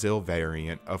 case of Brazil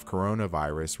variant of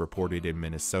coronavirus reported in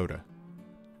Minnesota.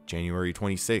 January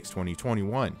 26,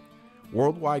 2021.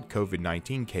 Worldwide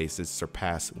COVID-19 cases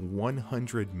surpass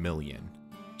 100 million.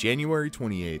 January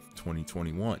 28,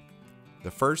 2021.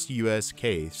 The first U.S.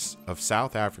 case of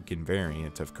South African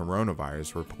variant of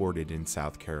coronavirus reported in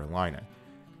South Carolina.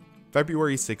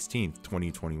 February 16,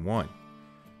 2021.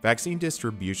 Vaccine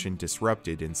distribution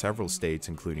disrupted in several states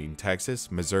including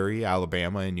Texas, Missouri,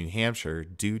 Alabama, and New Hampshire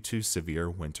due to severe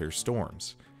winter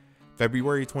storms.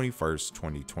 February 21,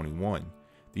 2021.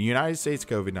 The United States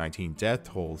COVID-19 death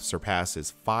toll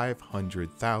surpasses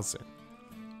 500,000.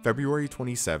 February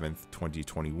 27,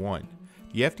 2021.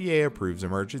 The FDA approves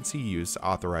emergency use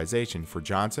authorization for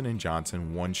Johnson &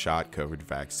 Johnson one-shot COVID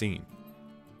vaccine.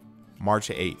 March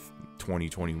 8,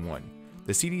 2021.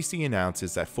 The CDC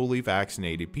announces that fully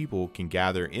vaccinated people can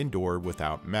gather indoor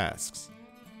without masks.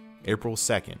 April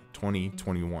 2,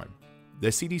 2021. The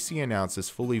CDC announces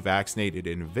fully vaccinated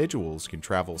individuals can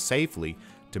travel safely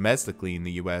domestically in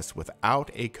the U.S. without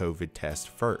a COVID test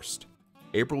first.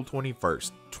 April 21,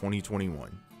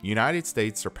 2021. United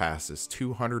States surpasses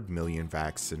 200 million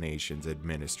vaccinations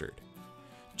administered.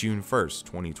 June 1,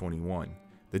 2021.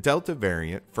 The Delta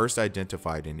variant, first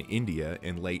identified in India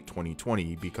in late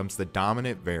 2020, becomes the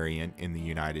dominant variant in the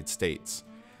United States.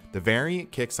 The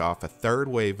variant kicks off a third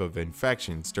wave of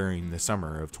infections during the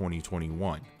summer of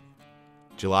 2021.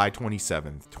 July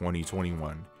 27,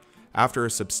 2021. After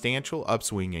a substantial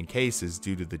upswing in cases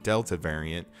due to the Delta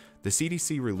variant, the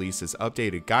CDC releases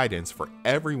updated guidance for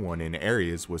everyone in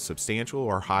areas with substantial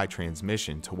or high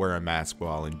transmission to wear a mask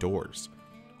while indoors.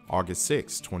 August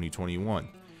 6, 2021.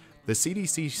 The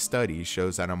CDC study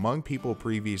shows that among people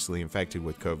previously infected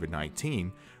with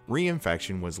COVID-19,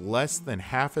 reinfection was less than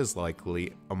half as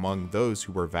likely among those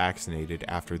who were vaccinated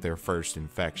after their first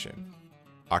infection.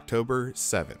 October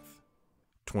 7th,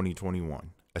 2021.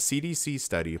 A CDC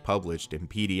study published in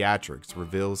Pediatrics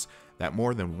reveals that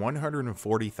more than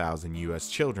 140,000 U.S.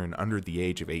 children under the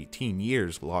age of 18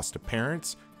 years lost a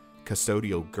parents,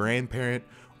 custodial grandparent,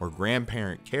 or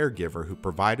grandparent caregiver who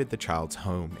provided the child's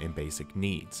home and basic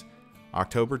needs.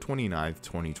 October 29,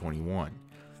 2021.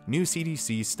 New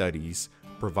CDC studies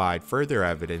provide further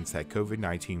evidence that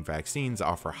COVID-19 vaccines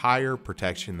offer higher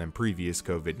protection than previous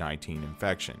COVID-19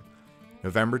 infection.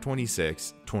 November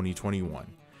 26,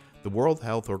 2021. The World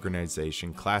Health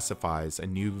Organization classifies a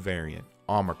new variant,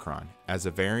 Omicron, as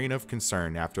a variant of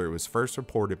concern after it was first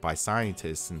reported by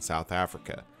scientists in South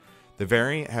Africa. The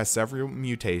variant has several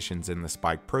mutations in the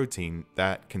spike protein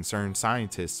that concern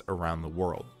scientists around the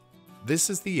world.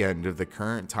 This is the end of the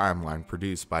current timeline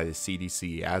produced by the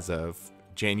CDC as of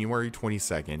January 22,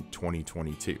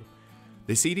 2022.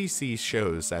 The CDC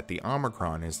shows that the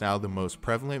Omicron is now the most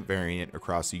prevalent variant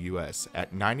across the US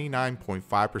at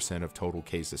 99.5% of total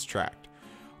cases tracked.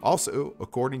 Also,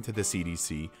 according to the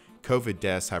CDC, COVID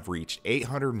deaths have reached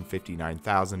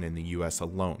 859,000 in the US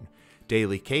alone.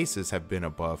 Daily cases have been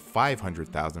above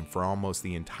 500,000 for almost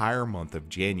the entire month of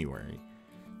January.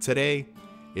 Today,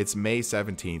 it's May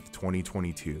 17th,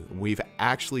 2022, and we've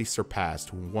actually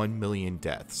surpassed 1 million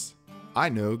deaths. I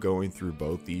know going through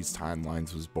both these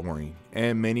timelines was boring,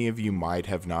 and many of you might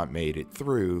have not made it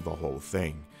through the whole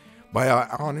thing, but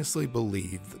I honestly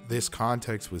believe this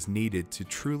context was needed to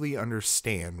truly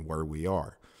understand where we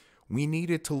are. We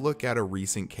needed to look at a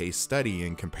recent case study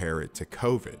and compare it to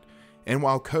COVID, and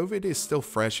while COVID is still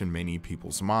fresh in many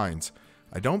people's minds,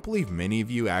 I don't believe many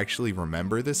of you actually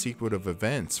remember the sequence of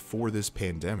events for this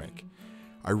pandemic.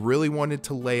 I really wanted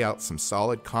to lay out some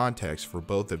solid context for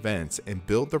both events and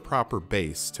build the proper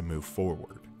base to move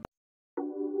forward.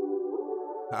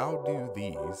 How do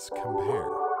these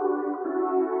compare?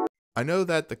 I know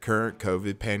that the current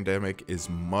COVID pandemic is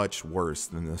much worse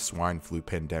than the swine flu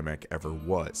pandemic ever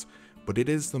was, but it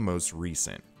is the most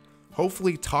recent.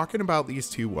 Hopefully, talking about these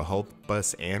two will help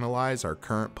us analyze our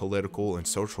current political and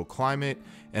social climate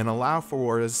and allow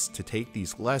for us to take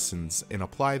these lessons and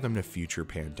apply them to future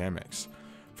pandemics.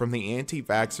 From the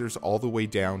anti-vaxxers all the way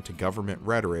down to government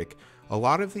rhetoric, a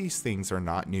lot of these things are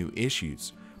not new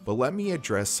issues, but let me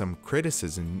address some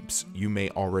criticisms you may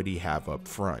already have up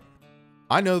front.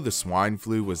 I know the swine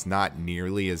flu was not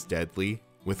nearly as deadly,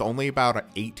 with only about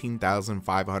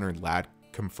 18,500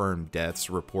 confirmed deaths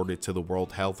reported to the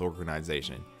World Health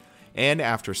Organization, and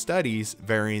after studies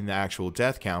varying the actual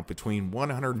death count between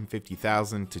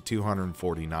 150,000 to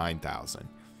 249,000.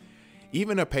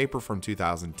 Even a paper from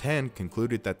 2010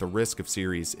 concluded that the risk of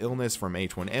serious illness from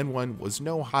H1N1 was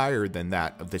no higher than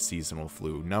that of the seasonal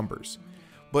flu numbers.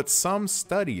 But some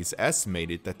studies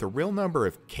estimated that the real number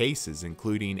of cases,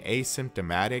 including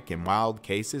asymptomatic and mild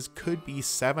cases, could be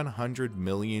 700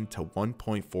 million to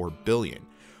 1.4 billion,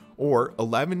 or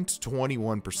 11 to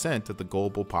 21% of the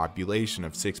global population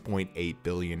of 6.8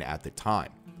 billion at the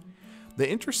time. The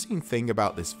interesting thing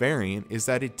about this variant is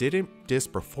that it didn't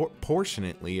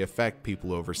disproportionately affect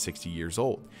people over 60 years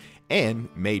old, and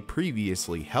made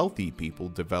previously healthy people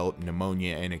develop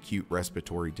pneumonia and acute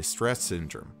respiratory distress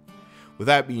syndrome. With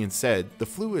that being said, the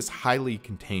flu is highly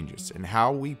contagious, and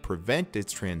how we prevent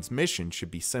its transmission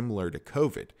should be similar to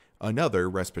COVID, another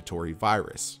respiratory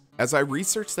virus. As I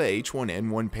researched the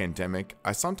H1N1 pandemic,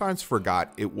 I sometimes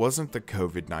forgot it wasn't the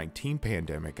COVID-19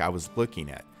 pandemic I was looking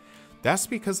at. That's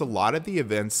because a lot of the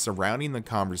events surrounding the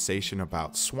conversation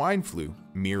about swine flu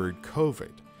mirrored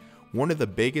COVID. One of the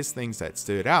biggest things that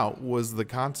stood out was the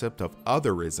concept of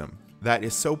otherism that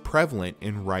is so prevalent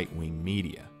in right-wing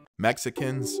media.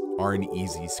 Mexicans are an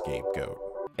easy scapegoat.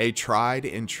 A tried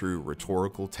and true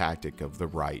rhetorical tactic of the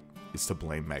right is to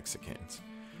blame Mexicans.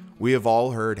 We have all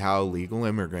heard how illegal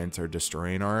immigrants are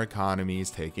destroying our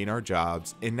economies, taking our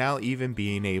jobs, and now even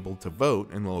being able to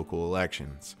vote in local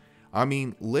elections. I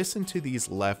mean, listen to these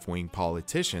left-wing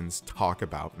politicians talk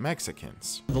about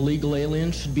Mexicans. Illegal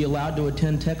aliens should be allowed to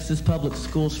attend Texas public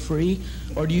schools free,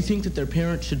 or do you think that their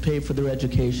parents should pay for their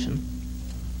education?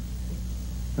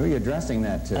 Who are you addressing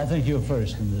that to? I think you're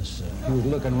first in this. He was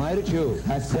looking right at you.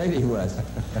 I said he was.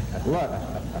 Look,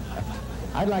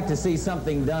 I'd like to see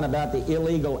something done about the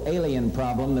illegal alien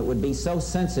problem that would be so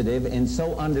sensitive and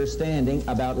so understanding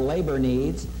about labor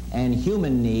needs and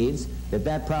human needs that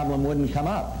that problem wouldn't come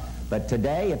up. But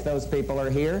today, if those people are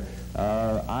here,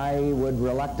 I would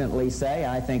reluctantly say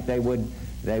I think they would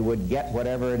get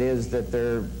whatever it is that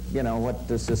they're, what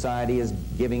the society is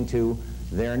giving to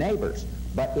their neighbors.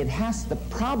 But the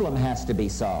problem has to be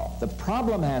solved. The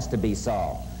problem has to be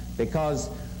solved because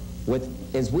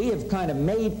as we have kind of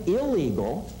made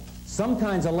illegal some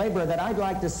kinds of labor that I'd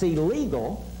like to see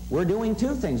legal, we're doing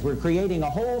two things. We're creating a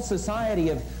whole society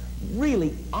of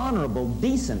really honorable,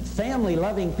 decent,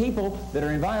 family-loving people that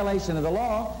are in violation of the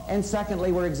law, and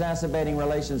secondly, we're exacerbating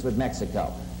relations with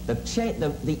Mexico.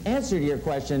 The answer to your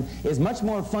question is much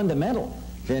more fundamental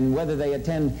than whether they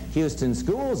attend Houston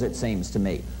schools, it seems to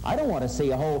me. I don't want to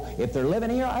see if they're living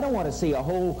here, I don't want to see a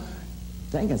whole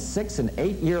thing of 6- and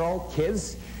 8-year-old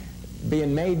kids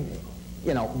being made,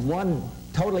 one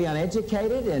totally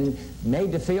uneducated and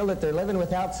made to feel that they're living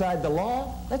with outside the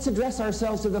law. Let's address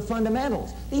ourselves to the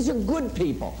fundamentals. These are good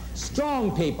people,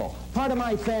 strong people. Part of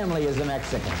my family is a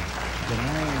Mexican. Can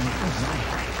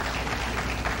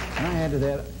I add to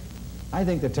that? I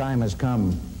think the time has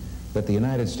come that the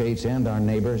United States and our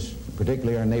neighbors,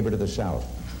 particularly our neighbor to the south,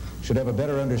 should have a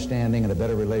better understanding and a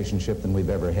better relationship than we've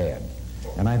ever had.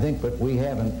 And I think that we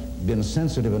haven't been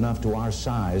sensitive enough to our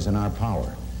size and our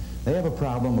power. They have a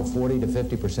problem of 40 to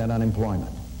 50% unemployment.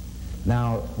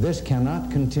 Now, this cannot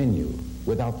continue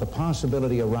without the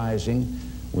possibility arising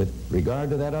with regard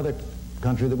to that other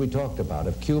country that we talked about,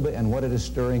 of Cuba and what it is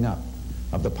stirring up,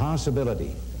 of the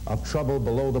possibility of trouble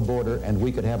below the border, and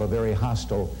we could have a very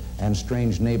hostile and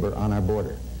strange neighbor on our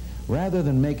border. Rather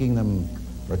than making them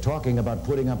or talking about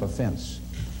putting up a fence,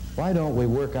 why don't we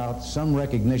work out some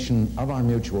recognition of our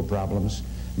mutual problems,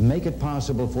 make it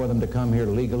possible for them to come here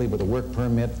legally with a work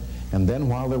permit, and then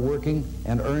while they're working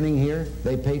and earning here,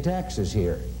 they pay taxes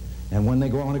here. And when they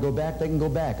want to go back, they can go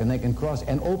back, and they can cross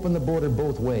and open the border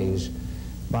both ways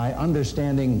by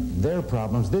understanding their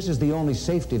problems. This is the only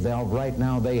safety valve right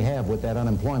now they have with that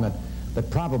unemployment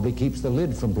that probably keeps the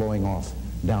lid from blowing off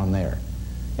down there.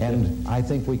 And I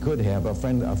think we could have a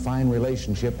fine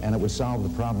relationship, and it would solve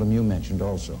the problem you mentioned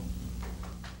also.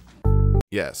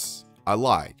 Yes, I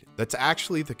lied. That's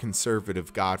actually the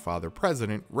conservative godfather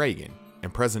President Reagan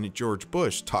and President George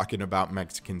Bush talking about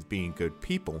Mexicans being good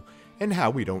people and how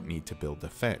we don't need to build a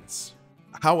fence.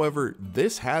 However,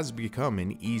 this has become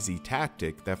an easy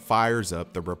tactic that fires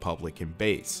up the Republican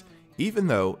base, even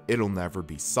though it'll never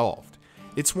be solved.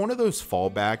 It's one of those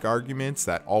fallback arguments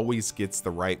that always gets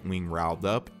the right wing riled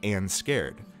up and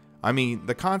scared. I mean,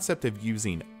 the concept of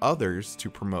using others to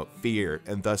promote fear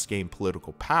and thus gain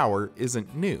political power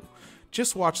isn't new.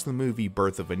 Just watch the movie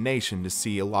Birth of a Nation to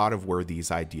see a lot of where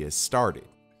these ideas started.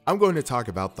 I'm going to talk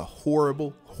about the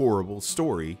horrible, horrible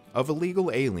story of illegal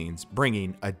aliens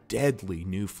bringing a deadly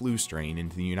new flu strain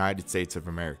into the United States of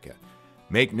America.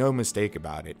 Make no mistake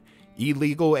about it,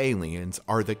 illegal aliens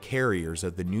are the carriers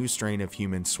of the new strain of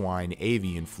human swine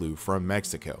avian flu from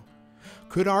Mexico.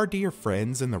 Could our dear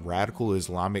friends in the radical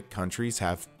Islamic countries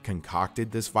have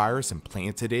concocted this virus and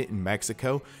planted it in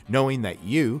Mexico, knowing that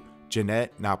you,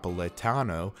 Jeanette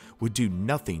Napolitano, would do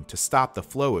nothing to stop the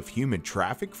flow of human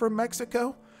traffic from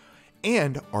Mexico?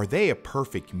 And are they a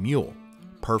perfect mule?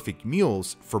 Perfect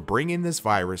mules for bringing this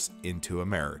virus into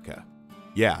America.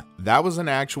 Yeah, that was an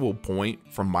actual point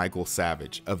from Michael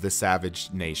Savage of the Savage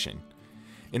Nation.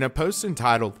 In a post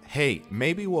entitled, "Hey,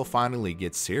 maybe we'll finally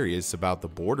get serious about the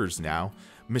borders now,"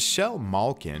 Michelle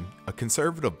Malkin, a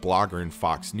conservative blogger and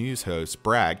Fox News host,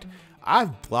 bragged,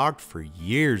 "I've blogged for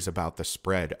years about the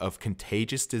spread of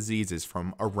contagious diseases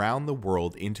from around the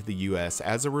world into the US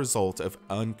as a result of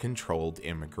uncontrolled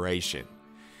immigration."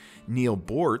 Neil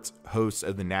Bortz, host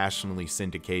of the nationally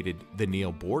syndicated The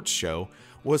Neil Bortz Show,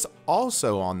 was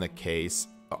also on the case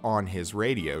on his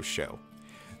radio show.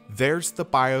 There's the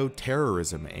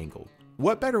bioterrorism angle.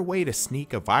 What better way to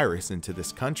sneak a virus into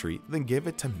this country than give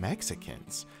it to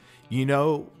Mexicans? You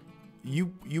know,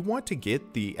 you want to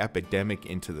get the epidemic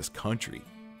into this country,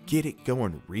 get it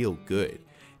going real good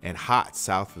and hot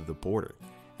south of the border.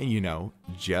 And, you know,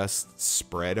 just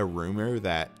spread a rumor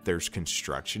that there's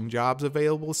construction jobs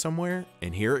available somewhere,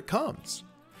 and here it comes.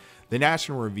 The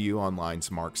National Review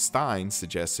Online's Mark Stein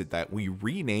suggested that we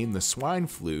rename the swine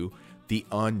flu the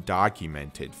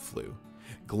undocumented flu.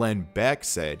 Glenn Beck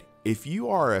said, "If you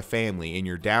are a family and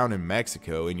you're down in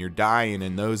Mexico and you're dying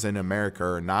and those in America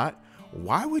are not,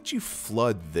 why would you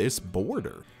flood this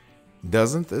border?"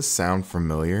 Doesn't this sound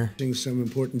familiar? Some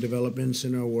important developments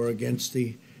in our war against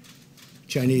the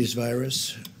Chinese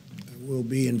virus. We'll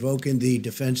be invoking the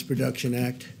Defense Production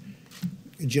Act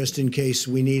just in case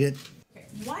we need it.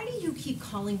 Why do you keep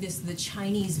calling this the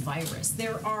Chinese virus?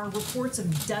 There are reports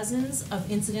of dozens of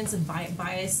incidents of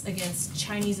bias against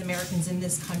Chinese Americans in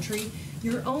this country.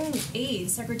 Your own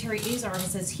aide, Secretary Azar,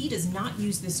 says he does not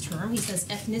use this term. He says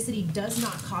ethnicity does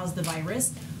not cause the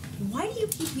virus. Why do you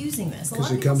keep using this? A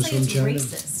lot of people say it's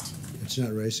racist. It's not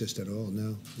racist at all.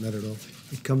 No, not at all.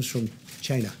 It comes from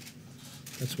China.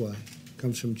 That's why. It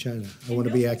comes from China. I want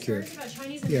to be accurate.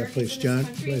 Yeah, please, John.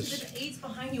 Please.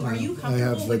 I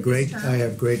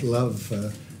have great love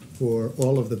for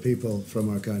all of the people from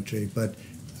our country, but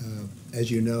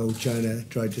as you know, China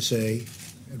tried to say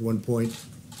at one point,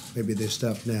 maybe they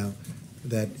stopped now,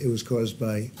 that it was caused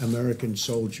by American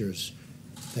soldiers.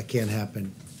 That can't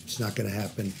happen. It's not going to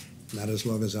happen. Not as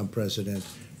long as I'm president.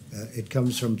 It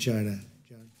comes from China.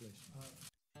 John, please.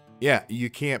 Yeah, you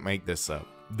can't make this up.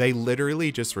 They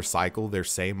literally just recycle their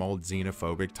same old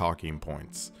xenophobic talking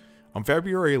points. On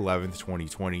February 11,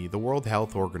 2020, the World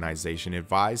Health Organization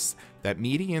advised that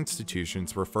media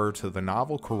institutions refer to the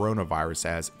novel coronavirus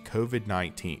as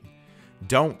COVID-19.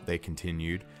 Don't, they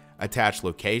continued, attach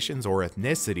locations or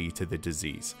ethnicity to the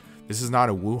disease. This is not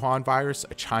a Wuhan virus,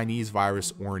 a Chinese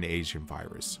virus, or an Asian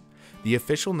virus. The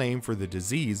official name for the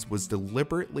disease was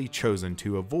deliberately chosen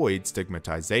to avoid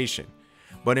stigmatization.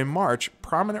 But in March,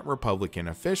 prominent Republican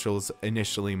officials,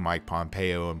 initially Mike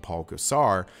Pompeo and Paul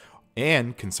Gosar,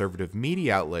 and conservative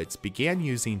media outlets began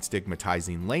using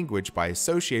stigmatizing language by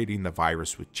associating the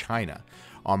virus with China.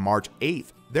 On March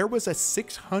 8th, there was a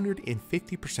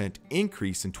 650%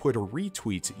 increase in Twitter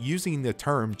retweets using the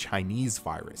term Chinese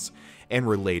virus and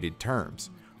related terms.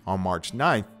 On March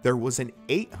 9th, there was an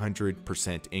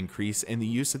 800% increase in the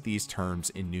use of these terms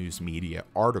in news media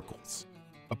articles.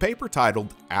 A paper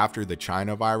titled "After the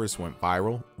China Virus Went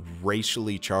Viral,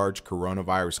 Racially Charged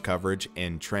Coronavirus Coverage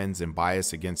and Trends in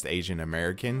Bias Against Asian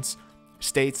Americans"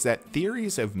 states that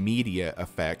theories of media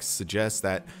effects suggest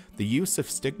that the use of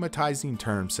stigmatizing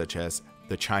terms such as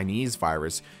the Chinese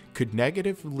virus could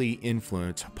negatively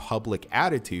influence public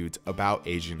attitudes about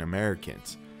Asian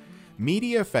Americans.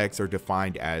 Media effects are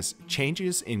defined as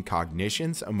changes in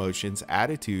cognitions, emotions,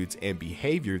 attitudes, and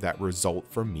behavior that result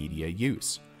from media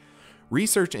use.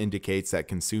 Research indicates that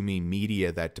consuming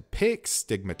media that depicts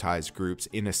stigmatized groups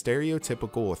in a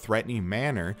stereotypical or threatening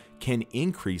manner can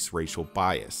increase racial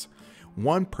bias.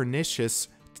 One pernicious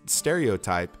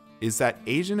stereotype is that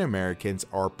Asian Americans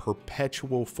are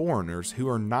perpetual foreigners who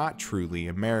are not truly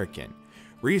American.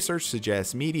 Research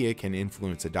suggests media can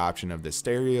influence adoption of this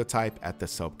stereotype at the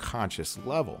subconscious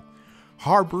level.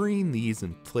 Harboring these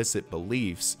implicit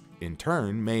beliefs in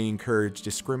turn may encourage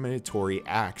discriminatory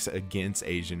acts against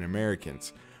Asian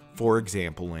Americans, for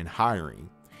example in hiring.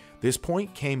 This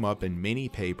point came up in many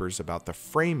papers about the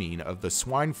framing of the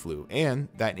swine flu and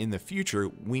that in the future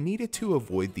we needed to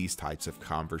avoid these types of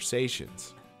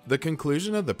conversations. The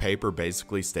conclusion of the paper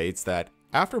basically states that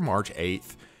after March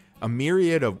 8th, a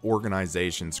myriad of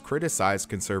organizations criticized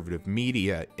conservative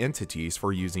media entities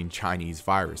for using Chinese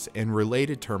virus and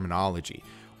related terminology,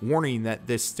 warning that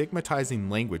this stigmatizing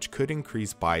language could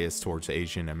increase bias towards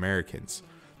Asian Americans.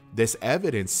 This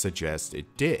evidence suggests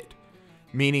it did,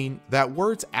 meaning that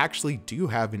words actually do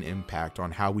have an impact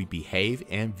on how we behave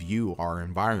and view our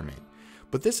environment.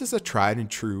 But this is a tried and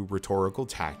true rhetorical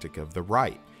tactic of the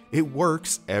right. It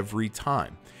works every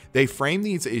time. They frame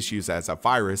these issues as a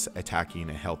virus attacking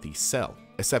a healthy cell,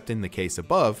 except in the case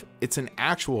above, it's an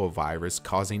actual virus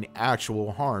causing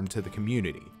actual harm to the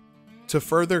community. To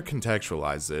further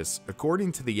contextualize this,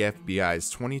 according to the FBI's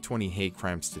 2020 hate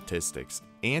crime statistics,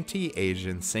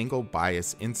 anti-Asian single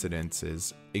bias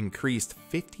incidences increased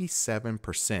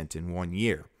 57% in 1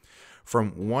 year,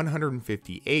 from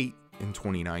 158 in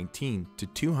 2019 to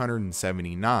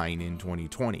 279 in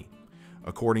 2020.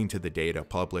 According to the data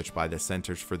published by the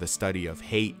Centers for the Study of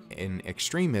Hate and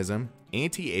Extremism,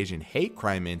 anti-Asian hate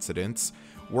crime incidents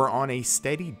were on a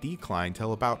steady decline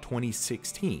till about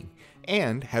 2016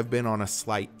 and have been on a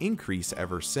slight increase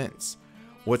ever since.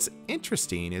 What's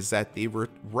interesting is that the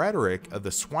rhetoric of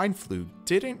the swine flu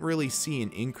didn't really see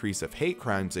an increase of hate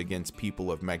crimes against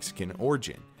people of Mexican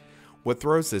origin. What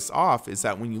throws this off is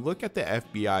that when you look at the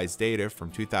FBI's data from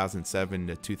 2007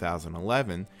 to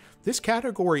 2011, this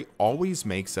category always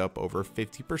makes up over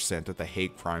 50% of the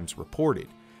hate crimes reported.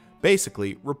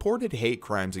 Basically, reported hate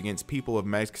crimes against people of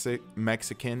Mexican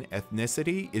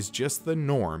ethnicity is just the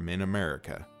norm in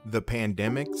America. The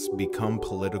pandemics become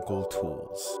political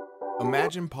tools.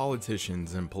 Imagine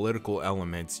politicians and political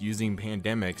elements using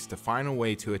pandemics to find a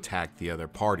way to attack the other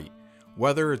party,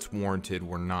 whether it's warranted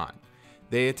or not.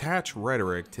 They attach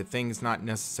rhetoric to things not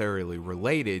necessarily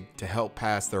related to help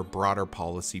pass their broader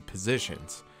policy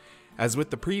positions. As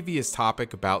with the previous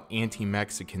topic about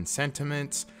anti-Mexican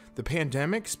sentiments, the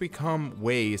pandemics become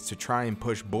ways to try and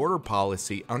push border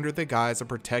policy under the guise of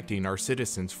protecting our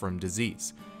citizens from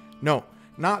disease. No,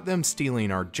 not them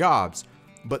stealing our jobs,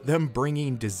 but them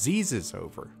bringing diseases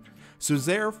over. So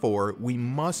therefore, we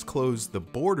must close the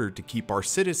border to keep our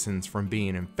citizens from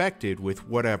being infected with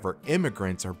whatever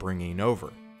immigrants are bringing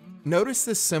over. Notice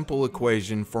this simple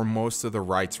equation for most of the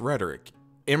right's rhetoric.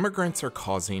 Immigrants are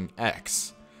causing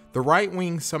X. The right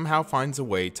wing somehow finds a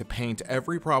way to paint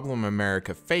every problem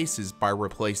America faces by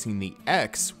replacing the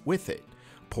X with it.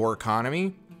 Poor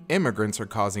economy? Immigrants are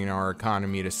causing our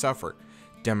economy to suffer.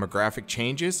 Demographic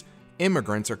changes?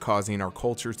 Immigrants are causing our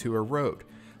culture to erode.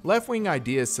 Left-wing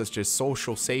ideas such as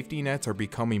social safety nets are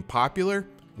becoming popular.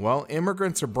 Well,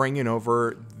 immigrants are bringing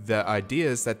over the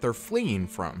ideas that they're fleeing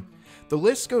from. The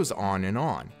list goes on and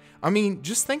on. I mean,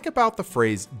 just think about the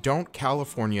phrase, "Don't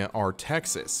California our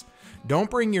Texas."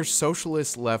 Don't bring your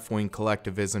socialist left-wing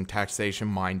collectivism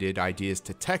taxation-minded ideas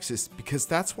to Texas because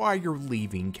that's why you're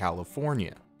leaving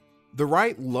California. The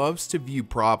right loves to view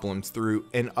problems through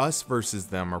an us versus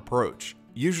them approach.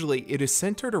 Usually it is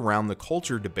centered around the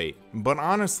culture debate, but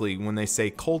honestly, when they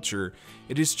say culture,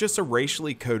 it is just a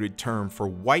racially coded term for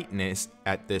whiteness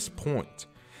at this point.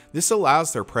 This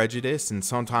allows their prejudice and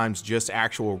sometimes just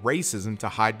actual racism to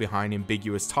hide behind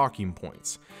ambiguous talking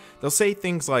points. They'll say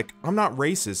things like, "I'm not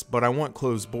racist, but I want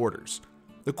closed borders."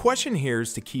 The question here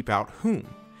is to keep out whom.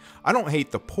 I don't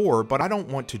hate the poor, but I don't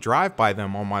want to drive by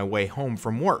them on my way home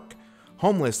from work.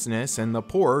 Homelessness and the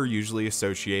poor are usually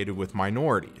associated with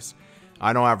minorities.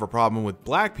 I don't have a problem with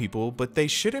black people, but they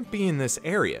shouldn't be in this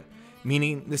area,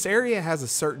 meaning this area has a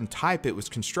certain type it was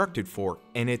constructed for,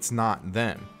 and it's not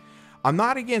them. I'm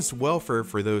not against welfare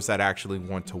for those that actually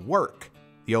want to work,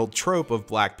 the old trope of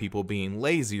black people being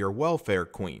lazy or welfare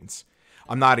queens.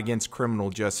 I'm not against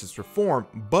criminal justice reform,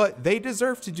 but they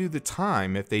deserve to do the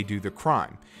time if they do the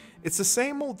crime. It's the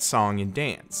same old song and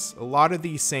dance. A lot of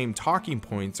these same talking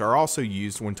points are also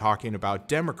used when talking about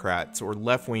Democrats or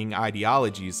left-wing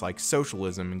ideologies like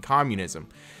socialism and communism,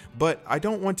 but I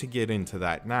don't want to get into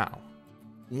that now.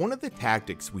 One of the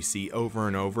tactics we see over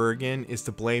and over again is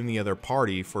to blame the other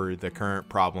party for the current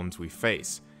problems we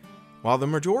face. While the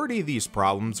majority of these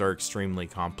problems are extremely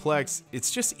complex, it's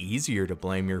just easier to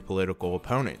blame your political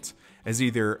opponent as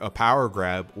either a power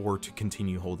grab or to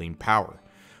continue holding power.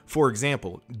 For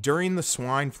example, during the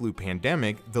swine flu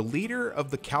pandemic, the leader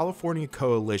of the California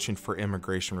Coalition for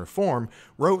Immigration Reform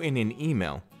wrote in an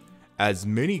email, "As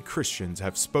many Christians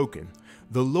have spoken,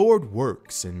 the Lord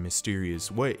works in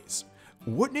mysterious ways.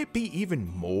 Wouldn't it be even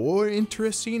more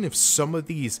interesting if some of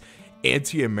these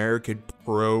anti-American,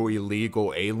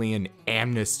 pro-illegal alien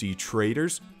amnesty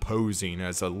traitors posing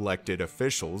as elected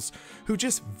officials who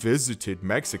just visited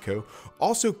Mexico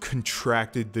also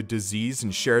contracted the disease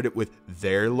and shared it with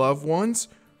their loved ones?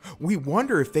 We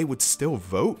wonder if they would still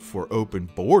vote for open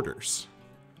borders."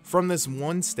 From this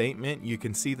one statement, you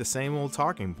can see the same old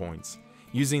talking points,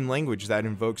 using language that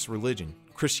invokes religion,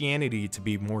 Christianity to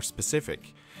be more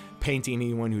specific. painting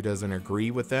anyone who doesn't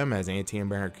agree with them as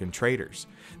anti-American traitors.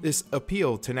 This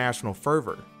appeal to national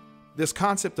fervor. This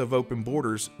concept of open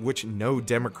borders, which no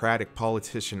Democratic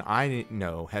politician I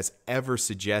know has ever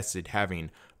suggested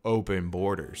having open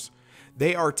borders.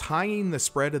 They are tying the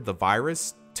spread of the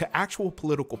virus to actual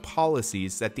political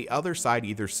policies that the other side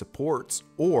either supports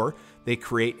or they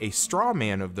create a straw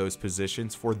man of those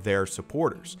positions for their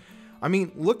supporters. I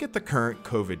mean, look at the current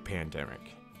COVID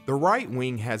pandemic. The right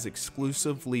wing has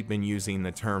exclusively been using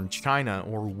the term China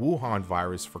or Wuhan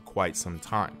virus for quite some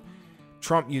time.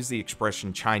 Trump used the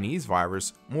expression Chinese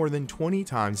virus more than 20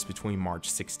 times between March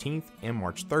 16th and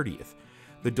March 30th.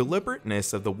 The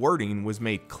deliberateness of the wording was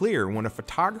made clear when a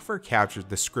photographer captured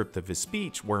the script of his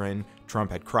speech wherein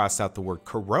Trump had crossed out the word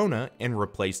corona and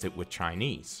replaced it with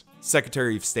Chinese.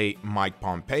 Secretary of State Mike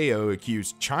Pompeo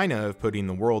accused China of putting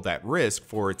the world at risk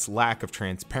for its lack of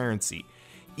transparency,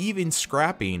 even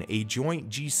scrapping a joint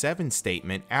G7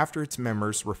 statement after its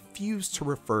members refused to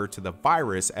refer to the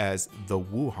virus as the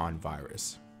Wuhan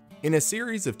virus. In a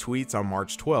series of tweets on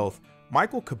March 12th,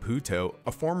 Michael Caputo,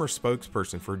 a former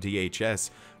spokesperson for DHS,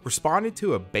 responded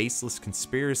to a baseless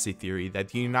conspiracy theory that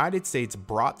the United States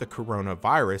brought the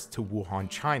coronavirus to Wuhan,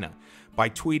 China, by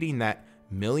tweeting that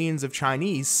millions of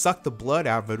Chinese suck the blood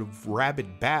out of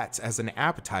rabid bats as an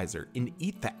appetizer and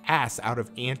eat the ass out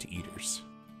of anteaters.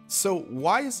 So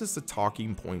why is this a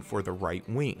talking point for the right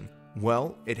wing?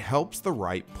 Well, it helps the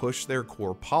right push their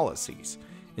core policies.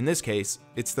 In this case,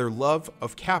 it's their love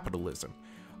of capitalism,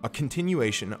 a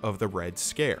continuation of the Red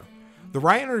Scare. The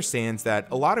right understands that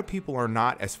a lot of people are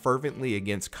not as fervently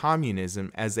against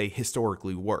communism as they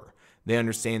historically were. They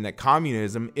understand that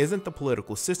communism isn't the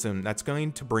political system that's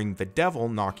going to bring the devil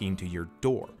knocking to your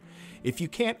door. If you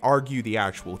can't argue the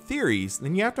actual theories,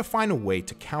 then you have to find a way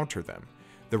to counter them.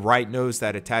 The right knows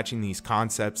that attaching these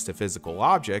concepts to physical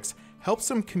objects helps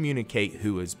them communicate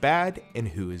who is bad and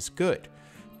who is good.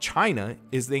 China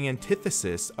is the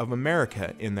antithesis of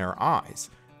America in their eyes.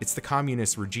 It's the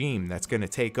communist regime that's going to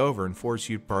take over and force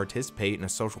you to participate in a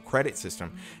social credit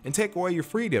system and take away your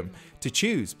freedom to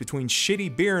choose between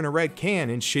shitty beer in a red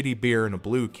can and shitty beer in a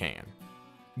blue can.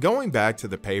 Going back to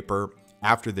the paper,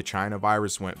 after the China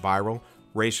virus went viral,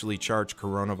 racially charged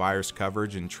coronavirus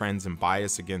coverage and trends and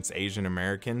bias against Asian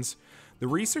Americans, the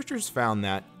researchers found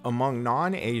that among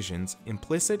non-Asians,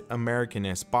 implicit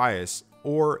Americanist bias,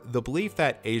 or the belief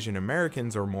that Asian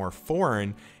Americans are more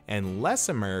foreign and less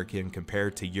American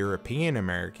compared to European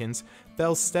Americans,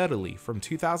 fell steadily from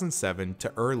 2007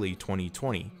 to early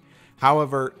 2020.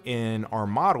 However, in our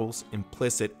models,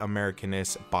 implicit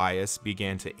Americanist bias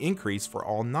began to increase for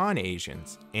all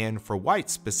non-Asians, and for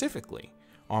whites specifically,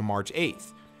 on March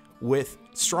 8th, with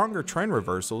stronger trend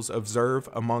reversals observed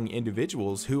among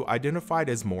individuals who identified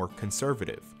as more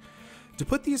conservative. To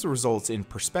put these results in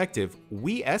perspective,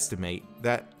 we estimate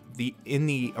that in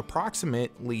the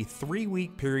approximately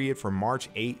 3-week period from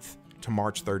March 8th to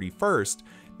March 31st,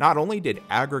 not only did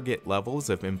aggregate levels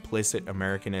of implicit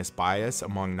Americanist bias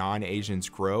among non-Asians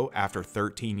grow after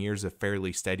 13 years of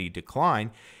fairly steady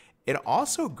decline, it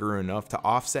also grew enough to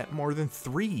offset more than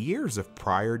 3 years of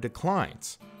prior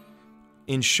declines.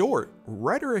 In short,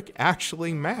 rhetoric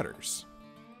actually matters.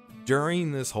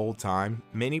 During this whole time,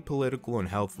 many political and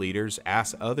health leaders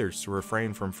asked others to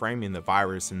refrain from framing the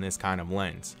virus in this kind of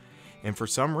lens. And for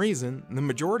some reason, the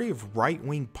majority of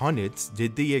right-wing pundits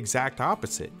did the exact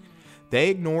opposite. They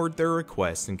ignored their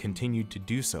requests and continued to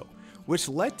do so, which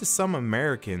led to some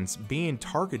Americans being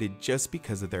targeted just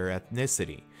because of their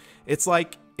ethnicity. It's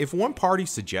like, if one party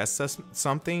suggests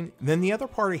something, then the other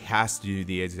party has to do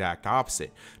the exact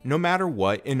opposite, no matter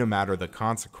what and no matter the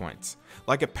consequence.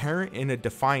 Like a parent and a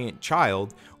defiant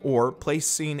child, or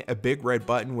placing a big red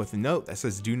button with a note that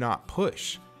says "do not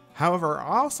push." However,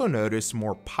 I also noticed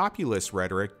more populist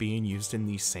rhetoric being used in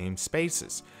these same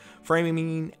spaces,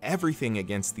 framing everything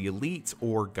against the elites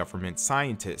or government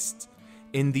scientists.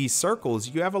 In these circles,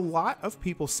 you have a lot of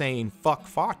people saying "fuck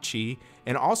Fauci"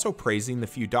 and also praising the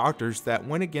few doctors that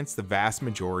went against the vast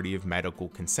majority of medical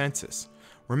consensus.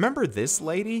 Remember this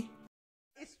lady?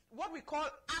 It's what we call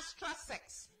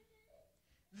astra-sex.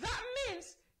 That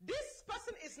means this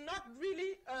person is not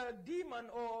really a demon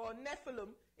or Nephilim.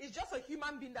 It's just a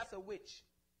human being that's a witch.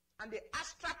 And they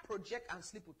astra project and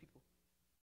sleep with people.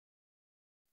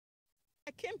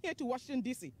 I came here to Washington,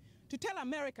 D.C. to tell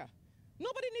America,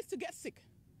 nobody needs to get sick.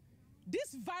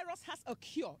 This virus has a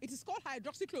cure. It is called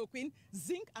hydroxychloroquine,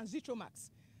 zinc, and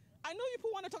Zithromax. I know people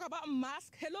want to talk about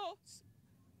mask. Hello?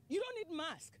 You don't need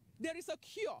mask. There is a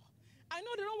cure. I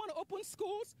know they don't want to open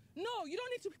schools. No, you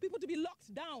don't need people to be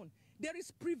locked down. There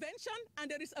is prevention and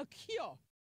there is a cure.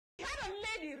 We had a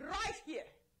lady right here.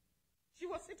 She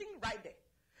was sitting right there.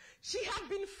 she had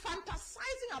been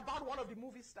fantasizing about one of the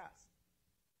movie stars.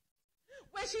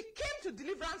 When she came to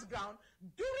deliverance ground,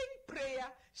 during prayer,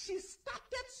 she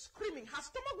started screaming. Her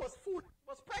stomach was full,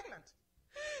 was pregnant.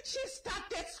 She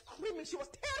started screaming. She was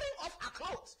tearing off her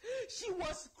clothes. She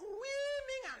was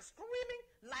screaming and screaming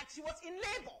like she was in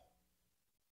labor.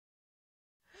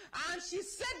 And she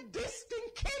said, this thing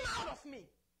came out of me.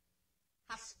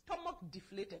 Her stomach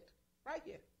deflated. Right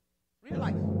here. Real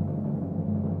life.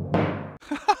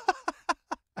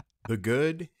 The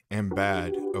good and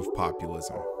bad of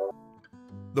populism.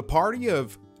 The party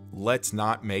of let's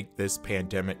not make this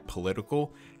pandemic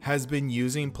political has been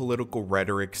using political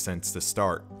rhetoric since the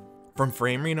start. From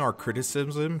framing our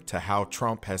criticism to how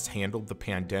Trump has handled the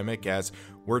pandemic as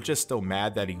we're just so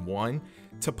mad that he won,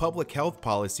 to public health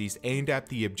policies aimed at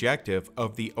the objective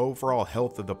of the overall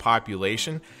health of the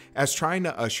population as trying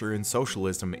to usher in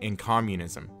socialism and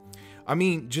communism. I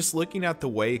mean, just looking at the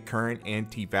way current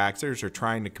anti-vaxxers are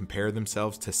trying to compare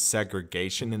themselves to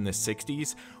segregation in the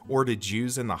 60s or to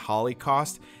Jews in the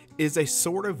Holocaust is a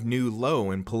sort of new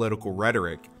low in political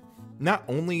rhetoric. Not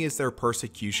only is their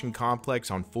persecution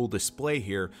complex on full display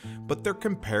here, but their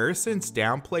comparisons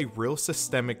downplay real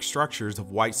systemic structures of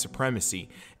white supremacy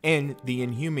and the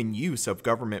inhuman use of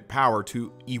government power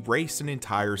to erase an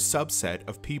entire subset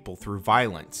of people through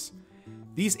violence.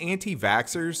 These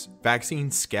anti-vaxxers,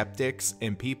 vaccine skeptics,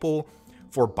 and people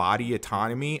for body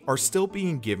autonomy are still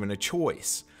being given a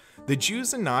choice. The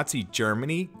Jews in Nazi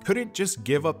Germany couldn't just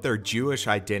give up their Jewish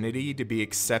identity to be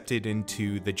accepted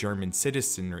into the German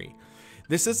citizenry.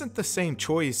 This isn't the same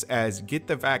choice as get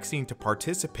the vaccine to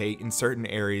participate in certain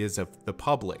areas of the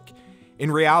public.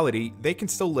 In reality, they can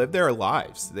still live their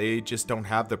lives, they just don't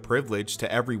have the privilege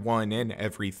to everyone and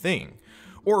everything.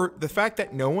 Or the fact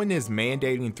that no one is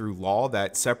mandating through law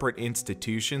that separate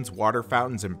institutions, water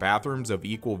fountains, and bathrooms of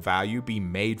equal value be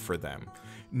made for them.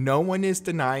 No one is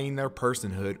denying their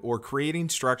personhood or creating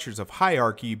structures of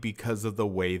hierarchy because of the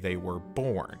way they were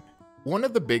born. One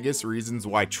of the biggest reasons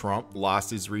why Trump lost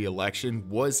his re-election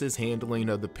was his handling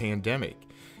of the pandemic.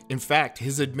 In fact,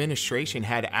 his administration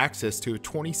had access to a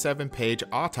 27-page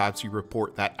autopsy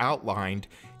report that outlined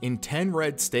in 10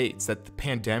 red states that the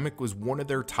pandemic was one of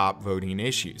their top voting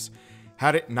issues.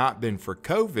 Had it not been for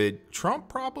COVID, Trump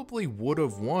probably would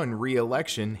have won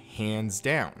re-election hands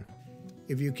down.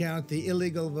 If you count the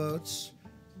illegal votes,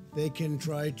 they can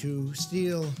try to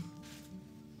steal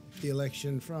the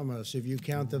election from us. If you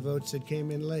count the votes that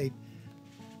came in late,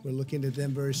 we're looking at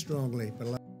them very strongly.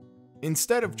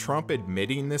 Instead of Trump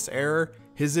admitting this error,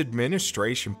 his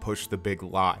administration pushed the big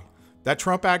lie that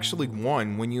Trump actually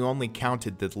won when you only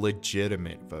counted the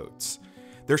legitimate votes.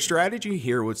 Their strategy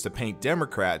here was to paint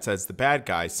Democrats as the bad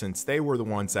guys since they were the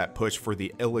ones that pushed for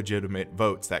the illegitimate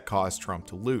votes that caused Trump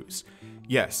to lose.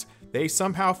 Yes, they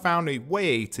somehow found a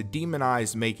way to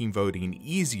demonize making voting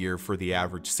easier for the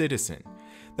average citizen.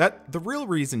 That the real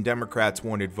reason Democrats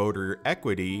wanted voter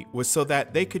equity was so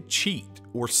that they could cheat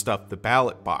or stuff the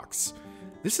ballot box.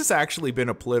 This has actually been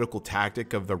a political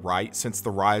tactic of the right since the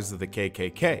rise of the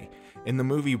KKK. In the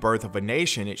movie Birth of a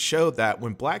Nation, it showed that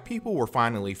when black people were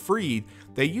finally freed,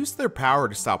 they used their power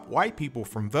to stop white people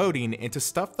from voting and to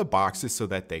stuff the boxes so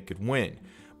that they could win.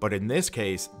 But in this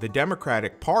case, the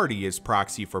Democratic Party is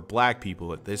proxy for black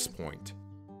people at this point.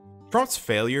 Trump's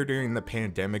failure during the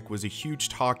pandemic was a huge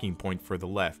talking point for the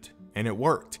left, and it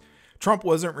worked. Trump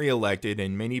wasn't re-elected,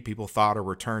 and many people thought a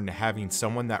return to having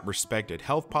someone that respected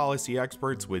health policy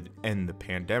experts would end the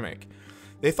pandemic.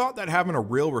 They thought that having a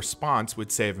real response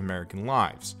would save American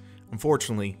lives.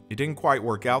 Unfortunately, it didn't quite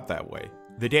work out that way.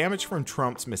 The damage from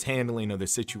Trump's mishandling of the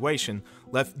situation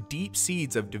left deep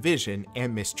seeds of division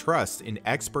and mistrust in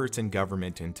experts and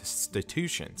government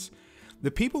institutions. The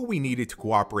people we needed to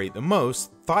cooperate the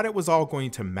most thought it was all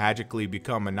going to magically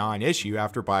become a non-issue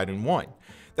after Biden won.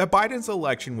 That Biden's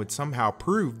election would somehow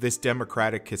prove this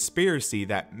Democratic conspiracy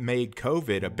that made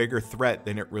COVID a bigger threat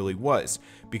than it really was,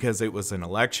 because it was an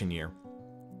election year.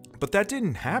 But that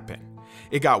didn't happen.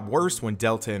 It got worse when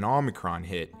Delta and Omicron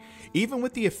hit. Even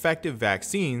with the effective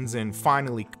vaccines and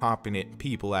finally competent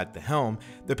people at the helm,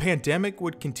 the pandemic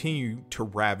would continue to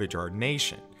ravage our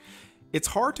nation. It's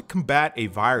hard to combat a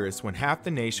virus when half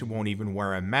the nation won't even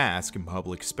wear a mask in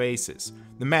public spaces.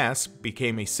 The mask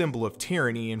became a symbol of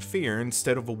tyranny and fear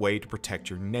instead of a way to protect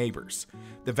your neighbors.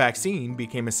 The vaccine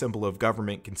became a symbol of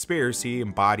government conspiracy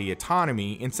and body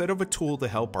autonomy instead of a tool to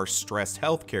help our stressed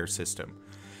healthcare system.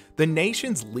 The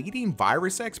nation's leading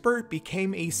virus expert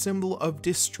became a symbol of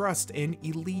distrust and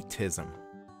elitism.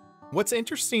 What's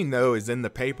interesting though is in the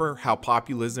paper how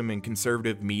populism and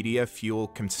conservative media fuel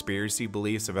conspiracy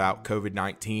beliefs about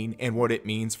COVID-19 and what it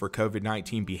means for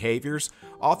COVID-19 behaviors.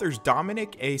 Authors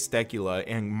Dominic A. Stecula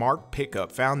and Mark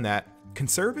Pickup found that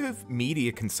conservative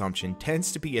media consumption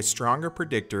tends to be a stronger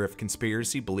predictor of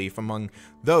conspiracy belief among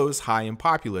those high in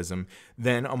populism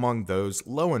than among those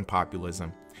low in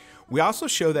populism. We also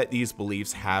show that these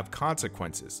beliefs have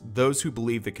consequences. Those who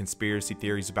believe the conspiracy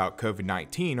theories about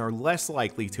COVID-19 are less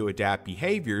likely to adapt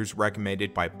behaviors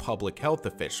recommended by public health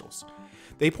officials.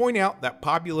 They point out that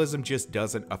populism just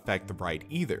doesn't affect the right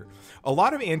either. A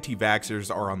lot of anti-vaxxers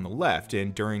are on the left,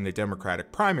 and during the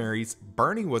Democratic primaries,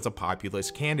 Bernie was a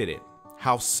populist candidate.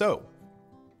 How so?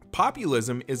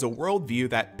 Populism is a worldview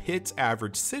that pits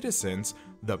average citizens,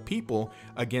 the people,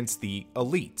 against the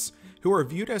elites, who are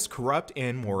viewed as corrupt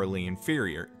and morally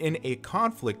inferior, in a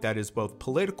conflict that is both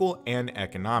political and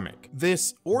economic.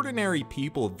 This ordinary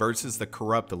people versus the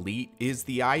corrupt elite is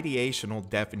the ideational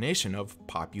definition of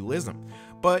populism.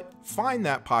 But find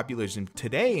that populism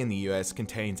today in the US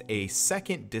contains a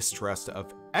second distrust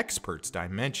of experts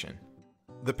dimension.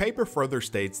 The paper further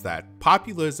states that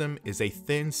populism is a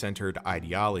thin-centered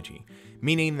ideology,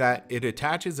 meaning that it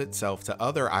attaches itself to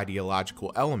other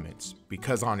ideological elements,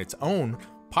 because on its own,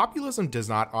 populism does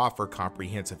not offer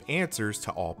comprehensive answers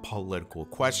to all political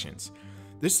questions.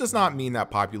 This does not mean that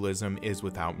populism is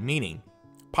without meaning.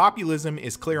 Populism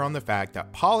is clear on the fact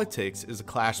that politics is a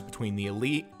clash between the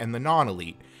elite and the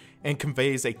non-elite, and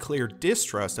conveys a clear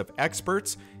distrust of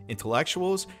experts,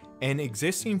 intellectuals, and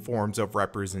existing forms of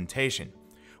representation.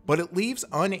 But it leaves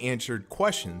unanswered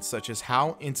questions such as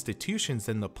how institutions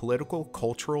in the political,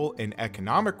 cultural, and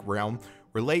economic realm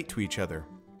relate to each other.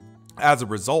 As a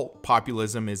result,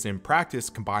 populism is in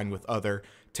practice combined with other,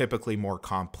 typically more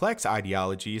complex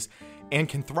ideologies, and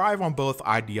can thrive on both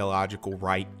ideological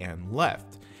right and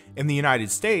left. In the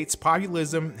United States,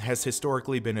 populism has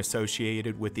historically been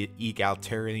associated with the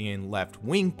egalitarian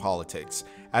left-wing politics,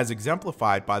 as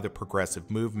exemplified by the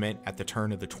progressive movement at the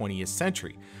turn of the 20th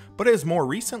century, but has more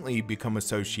recently become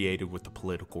associated with the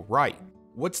political right.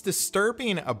 What's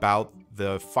disturbing about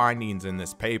the findings in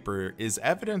this paper is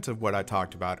evidence of what I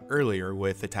talked about earlier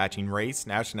with attaching race,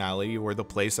 nationality, or the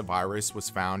place a virus was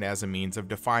found as a means of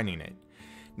defining it.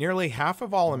 Nearly half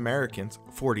of all Americans,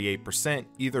 48%,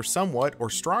 either somewhat or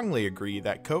strongly agree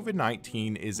that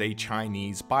COVID-19 is a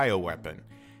Chinese bioweapon.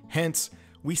 Hence,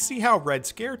 we see how Red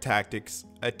Scare tactics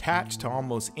attach to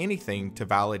almost anything to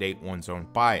validate one's own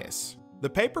bias. The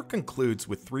paper concludes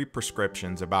with 3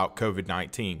 prescriptions about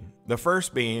COVID-19. The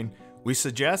first being, we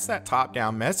suggest that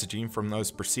top-down messaging from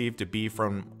those perceived to be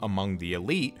from among the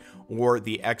elite or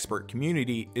the expert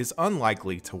community is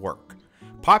unlikely to work.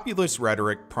 Populist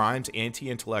rhetoric primes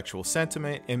anti-intellectual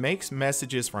sentiment and makes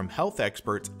messages from health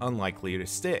experts unlikely to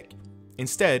stick.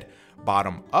 Instead,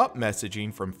 bottom-up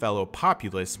messaging from fellow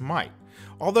populists might.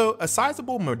 Although a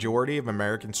sizable majority of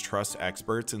Americans trust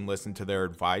experts and listen to their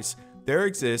advice, there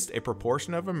exists a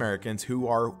proportion of Americans who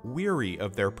are weary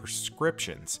of their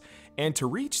prescriptions, and to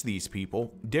reach these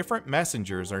people, different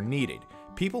messengers are needed,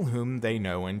 people whom they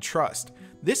know and trust.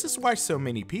 This is why so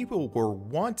many people were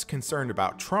once concerned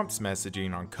about Trump's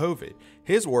messaging on COVID.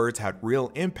 His words had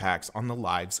real impacts on the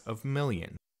lives of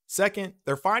millions. Second,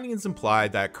 their findings imply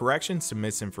that corrections to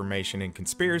misinformation and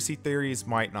conspiracy theories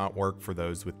might not work for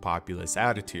those with populist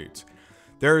attitudes.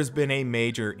 There has been a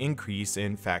major increase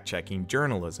in fact-checking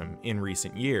journalism in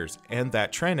recent years, and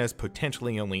that trend has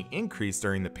potentially only increased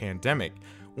during the pandemic,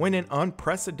 when an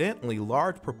unprecedentedly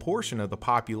large proportion of the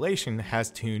population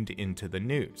has tuned into the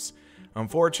news.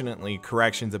 Unfortunately,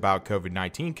 corrections about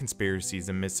COVID-19 conspiracies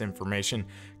and misinformation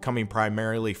coming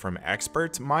primarily from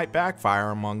experts might backfire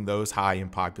among those high in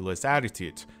populist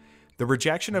attitudes. The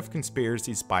rejection of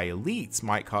conspiracies by elites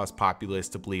might cause populists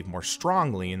to believe more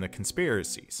strongly in the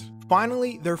conspiracies.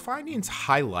 Finally, their findings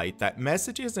highlight that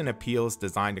messages and appeals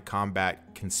designed to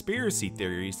combat conspiracy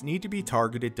theories need to be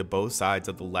targeted to both sides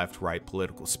of the left-right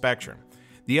political spectrum.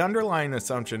 The underlying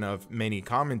assumption of many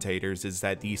commentators is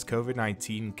that these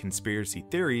COVID-19 conspiracy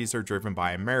theories are driven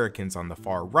by Americans on the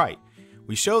far right.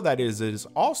 We show that it is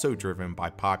also driven by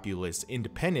populists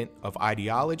independent of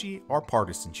ideology or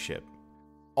partisanship.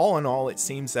 All in all, it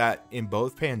seems that in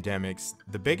both pandemics,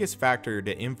 the biggest factor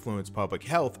to influence public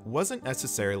health wasn't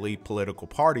necessarily political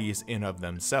parties in of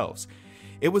themselves.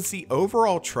 It was the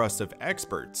overall trust of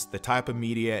experts, the type of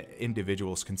media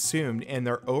individuals consumed, and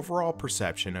their overall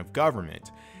perception of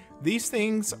government. These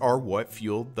things are what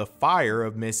fueled the fire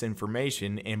of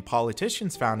misinformation, and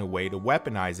politicians found a way to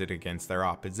weaponize it against their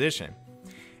opposition.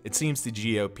 It seems the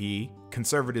GOP,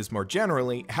 conservatives more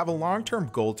generally, have a long-term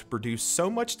goal to produce so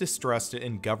much distrust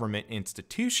in government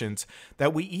institutions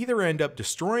that we either end up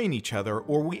destroying each other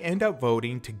or we end up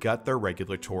voting to gut their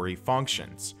regulatory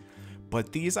functions.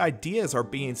 But these ideas are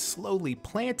being slowly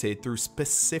planted through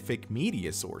specific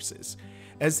media sources.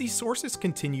 As these sources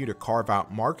continue to carve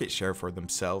out market share for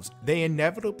themselves, they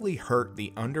inevitably hurt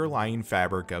the underlying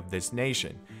fabric of this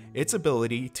nation, its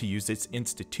ability to use its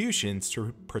institutions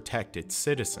to protect its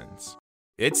citizens.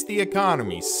 It's the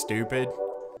economy, stupid.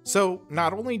 So,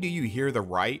 not only do you hear the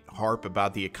right harp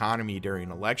about the economy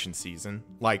during election season,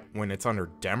 like when it's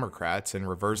under Democrats and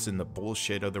reversing the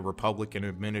bullshit of the Republican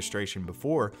administration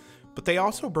before, but they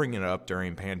also bring it up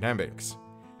during pandemics.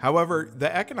 However,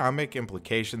 the economic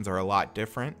implications are a lot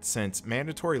different since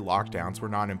mandatory lockdowns were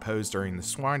not imposed during the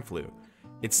swine flu.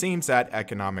 It seems that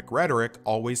economic rhetoric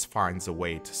always finds a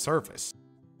way to surface.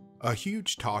 A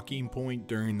huge talking point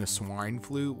during the swine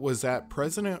flu was that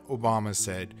President Obama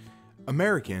said,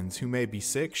 Americans who may be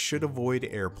sick should avoid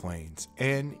airplanes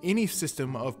and any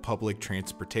system of public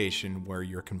transportation where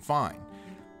you're confined.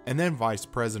 And then Vice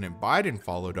President Biden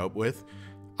followed up with,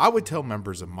 I would tell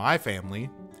members of my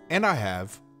family, and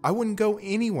I wouldn't go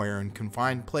anywhere in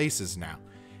confined places now.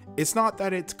 It's not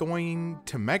that it's going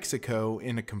to Mexico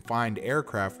in a confined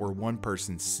aircraft where one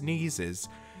person sneezes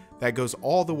that goes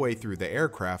all the way through the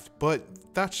aircraft, but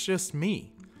that's just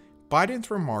me. Biden's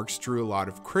remarks drew a lot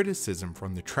of criticism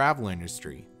from the travel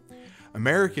industry.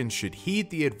 Americans should heed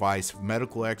the advice of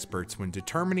medical experts when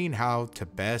determining how to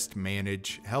best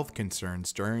manage health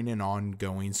concerns during an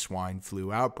ongoing swine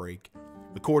flu outbreak.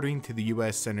 According to the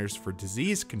U.S. Centers for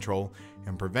Disease Control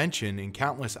and Prevention and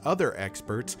countless other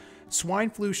experts, swine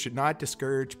flu should not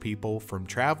discourage people from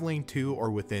traveling to or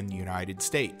within the United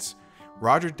States.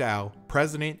 Roger Dow,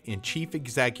 President and Chief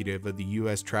Executive of the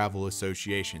U.S. Travel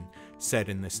Association, said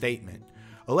in the statement,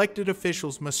 elected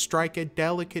officials must strike a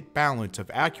delicate balance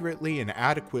of accurately and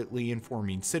adequately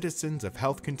informing citizens of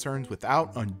health concerns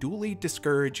without unduly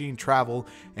discouraging travel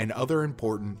and other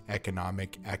important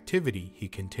economic activity, he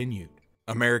continued.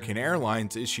 American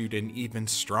Airlines issued an even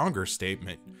stronger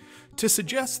statement. To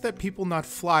suggest that people not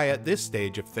fly at this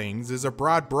stage of things is a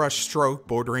broad brush stroke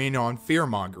bordering on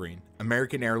fear-mongering,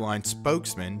 American Airlines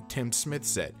spokesman Tim Smith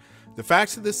said. The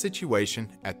facts of the situation,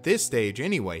 at this stage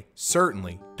anyway,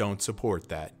 certainly don't support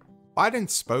that.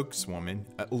 Biden's spokeswoman,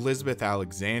 Elizabeth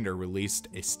Alexander, released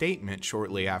a statement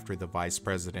shortly after the vice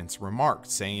president's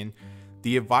remarks, saying,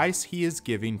 the advice he is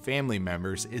giving family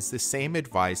members is the same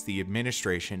advice the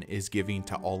administration is giving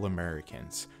to all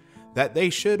Americans, that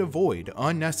they should avoid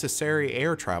unnecessary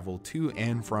air travel to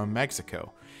and from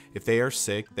Mexico. If they are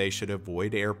sick, they should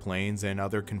avoid airplanes and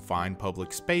other confined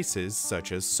public spaces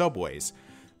such as subways.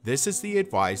 This is the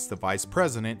advice the vice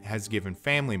president has given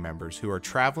family members who are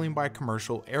traveling by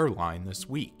commercial airline this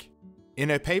week.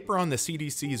 In a paper on the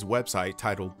CDC's website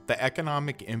titled The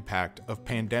Economic Impact of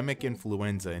Pandemic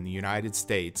Influenza in the United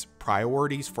States,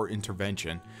 Priorities for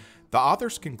Intervention, the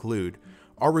authors conclude,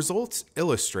 our results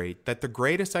illustrate that the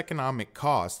greatest economic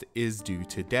cost is due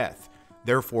to death.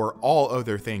 Therefore, all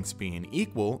other things being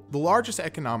equal, the largest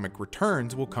economic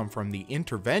returns will come from the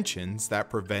interventions that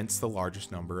prevents the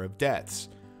largest number of deaths.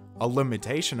 A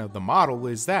limitation of the model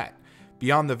is that,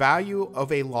 beyond the value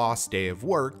of a lost day of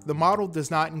work, the model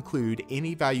does not include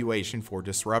any valuation for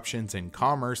disruptions in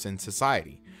commerce and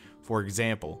society. For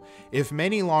example, if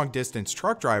many long-distance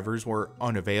truck drivers were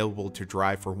unavailable to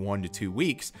drive for 1 to 2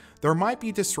 weeks, there might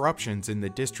be disruptions in the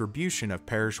distribution of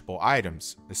perishable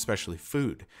items, especially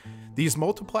food. These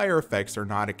multiplier effects are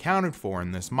not accounted for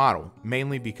in this model,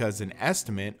 mainly because an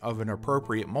estimate of an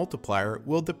appropriate multiplier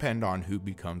will depend on who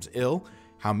becomes ill,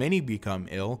 how many become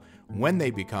ill, when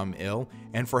they become ill,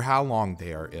 and for how long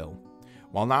they are ill.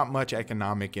 While not much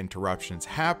economic interruptions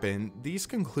happen, these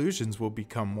conclusions will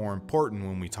become more important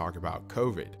when we talk about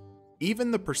COVID.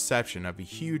 Even the perception of a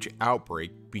huge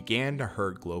outbreak began to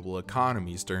hurt global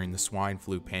economies during the swine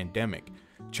flu pandemic.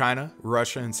 China,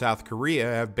 Russia, and South Korea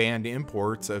have banned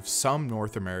imports of some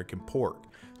North American pork,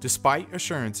 despite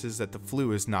assurances that the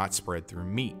flu is not spread through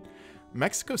meat.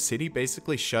 Mexico City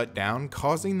basically shut down,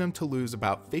 causing them to lose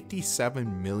about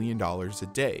 $57 million a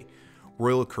day.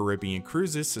 Royal Caribbean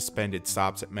Cruises suspended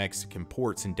stops at Mexican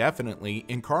ports indefinitely,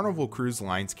 and Carnival Cruise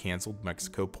Lines canceled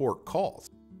Mexico port calls.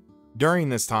 During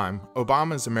this time,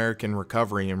 Obama's American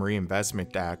Recovery and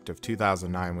Reinvestment Act of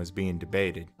 2009 was being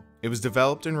debated. It was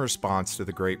developed in response to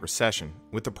the Great Recession,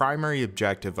 with the primary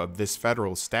objective of this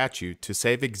federal statute to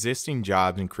save existing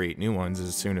jobs and create new ones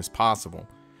as soon as possible.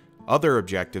 Other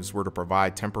objectives were to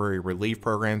provide temporary relief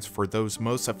programs for those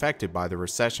most affected by the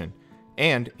recession,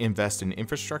 and invest in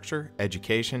infrastructure,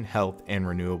 education, health, and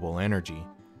renewable energy.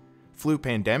 flu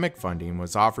pandemic funding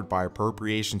was offered by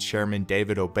Appropriations Chairman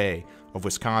David Obey of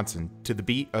Wisconsin to the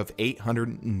beat of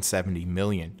 $870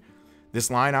 million.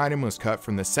 This line item was cut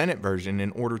from the Senate version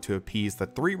in order to appease the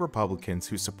 3 Republicans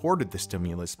who supported the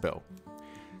stimulus bill.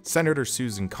 Senator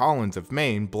Susan Collins of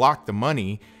Maine blocked the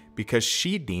money because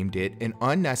she deemed it an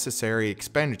unnecessary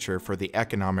expenditure for the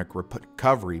economic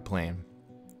recovery plan.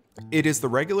 It is the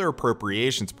regular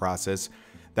appropriations process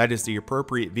that is the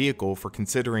appropriate vehicle for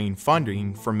considering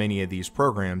funding for many of these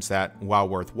programs that, while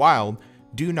worthwhile,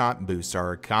 do not boost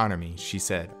our economy, she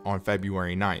said on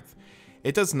February 9th.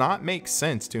 It does not make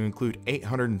sense to include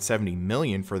 $870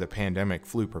 million for the pandemic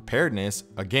flu preparedness,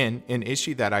 again, an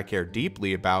issue that I care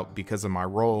deeply about because of my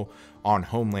role on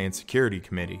Homeland Security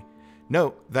Committee.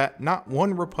 Note that not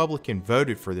one Republican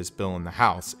voted for this bill in the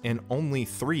House and only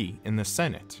 3 in the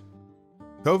Senate.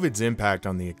 COVID's impact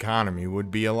on the economy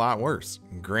would be a lot worse.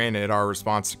 Granted, our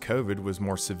response to COVID was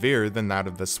more severe than that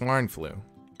of the swine flu.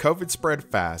 COVID spread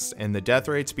fast and the death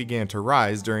rates began to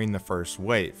rise during the first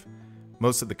wave.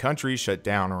 Most of the country shut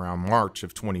down around March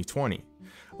of 2020.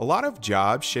 A lot of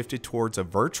jobs shifted towards a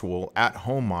virtual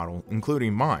at-home model,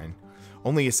 including mine.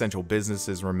 Only essential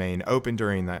businesses remained open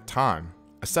during that time.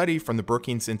 A study from the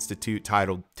Brookings Institute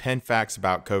titled 10 Facts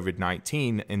About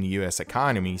COVID-19 in the U.S.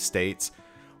 Economy states,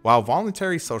 while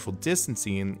voluntary social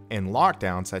distancing and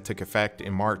lockdowns that took effect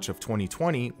in March of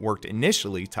 2020 worked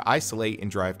initially to isolate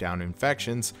and drive down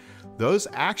infections, those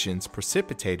actions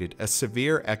precipitated a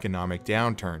severe economic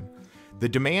downturn. The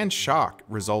demand shock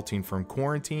resulting from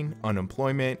quarantine,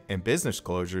 unemployment, and business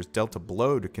closures dealt a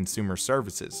blow to consumer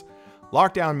services.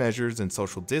 Lockdown measures and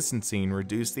social distancing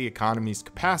reduced the economy's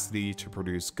capacity to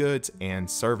produce goods and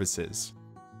services.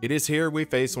 It is here we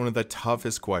face one of the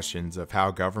toughest questions of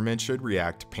how government should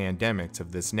react to pandemics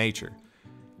of this nature.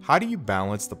 How do you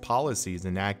balance the policies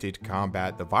enacted to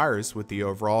combat the virus with the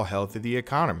overall health of the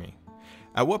economy?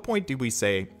 At what point do we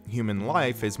say human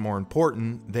life is more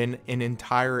important than an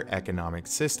entire economic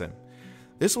system?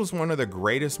 This was one of the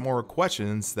greatest moral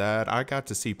questions that I got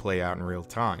to see play out in real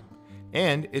time.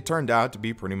 And it turned out to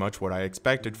be pretty much what I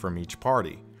expected from each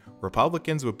party.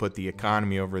 Republicans would put the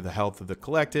economy over the health of the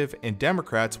collective, and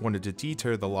Democrats wanted to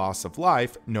deter the loss of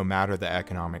life no matter the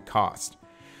economic cost.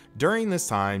 During this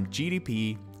time,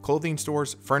 GDP, clothing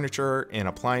stores, furniture and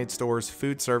appliance stores,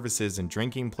 food services and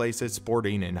drinking places,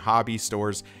 sporting and hobby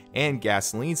stores, and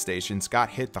gasoline stations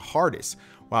got hit the hardest,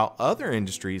 while other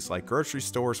industries like grocery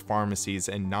stores, pharmacies,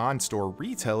 and non-store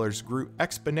retailers grew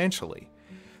exponentially.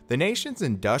 The nation's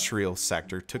industrial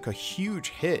sector took a huge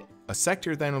hit, a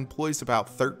sector that employs about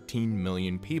 13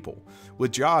 million people,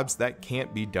 with jobs that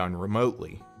can't be done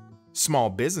remotely. Small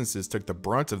businesses took the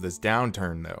brunt of this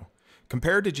downturn though.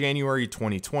 Compared to January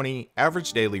 2020,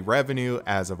 average daily revenue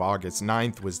as of August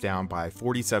 9th was down by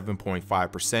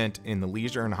 47.5% in the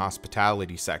leisure and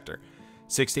hospitality sector,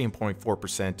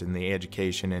 16.4% in the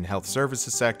education and health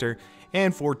services sector,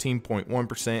 and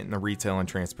 14.1% in the retail and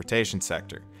transportation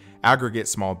sector. Aggregate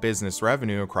small business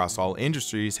revenue across all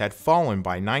industries had fallen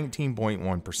by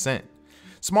 19.1%.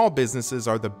 Small businesses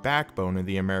are the backbone of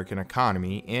the American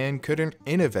economy and couldn't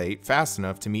innovate fast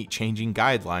enough to meet changing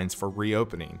guidelines for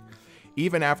reopening.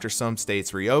 Even after some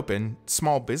states reopened,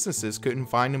 small businesses couldn't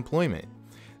find employment.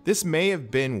 This may have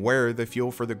been where the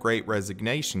fuel for the Great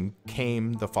Resignation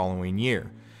came the following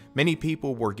year. Many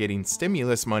people were getting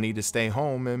stimulus money to stay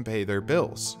home and pay their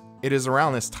bills. It is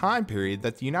around this time period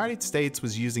that the United States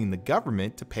was using the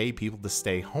government to pay people to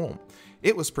stay home.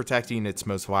 It was protecting its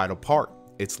most vital part,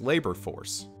 its labor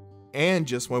force. And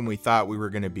just when we thought we were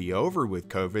going to be over with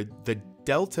COVID, the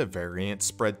Delta variant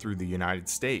spread through the United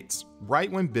States.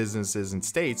 Right when businesses and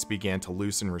states began to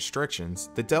loosen restrictions,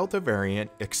 the Delta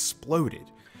variant exploded.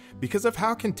 Because of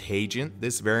how contagious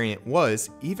this variant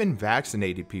was, even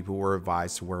vaccinated people were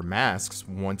advised to wear masks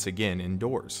once again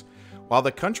indoors. While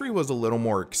the country was a little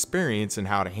more experienced in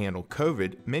how to handle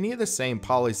COVID, many of the same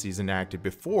policies enacted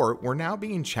before were now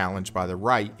being challenged by the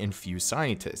right and few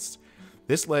scientists.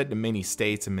 This led to many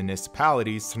states and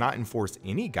municipalities to not enforce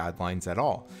any guidelines at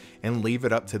all and leave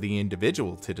it up to the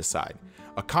individual to decide.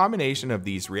 A combination of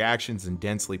these reactions in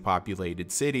densely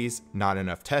populated cities, not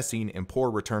enough testing, and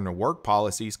poor return to work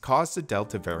policies caused the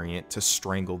Delta variant to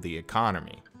strangle the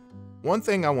economy. One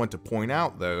thing I want to point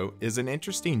out though is an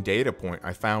interesting data point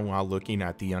I found while looking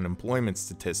at the unemployment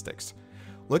statistics.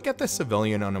 Look at the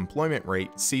civilian unemployment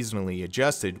rate seasonally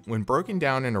adjusted when broken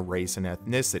down into race and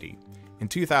ethnicity. In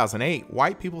 2008,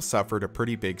 white people suffered a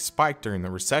pretty big spike during the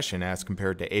recession as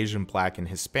compared to Asian, Black, and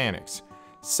Hispanics.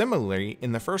 Similarly,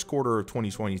 in the first quarter of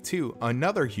 2022,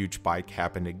 another huge spike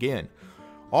happened again.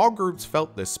 All groups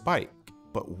felt this spike,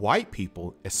 but white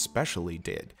people especially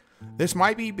did. This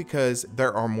might be because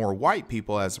there are more white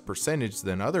people as a percentage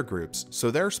than other groups,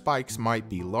 so their spikes might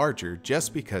be larger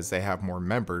just because they have more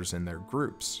members in their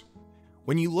groups.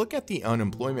 When you look at the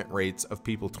unemployment rates of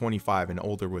people 25 and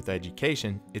older with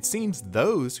education, it seems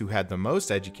those who had the most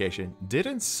education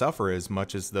didn't suffer as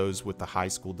much as those with the high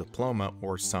school diploma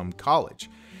or some college.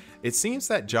 It seems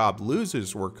that job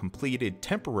losers were completed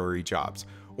temporary jobs,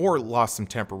 or lost them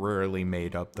temporarily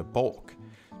made up the bulk.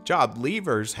 Job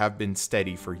leavers have been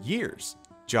steady for years.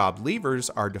 Job leavers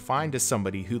are defined as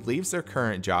somebody who leaves their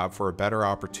current job for a better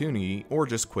opportunity or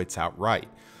just quits outright.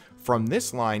 From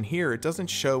this line here, it doesn't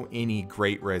show any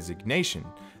great resignation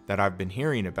that I've been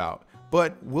hearing about,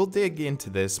 but we'll dig into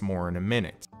this more in a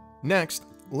minute. Next,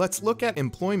 let's look at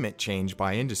employment change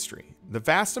by industry. The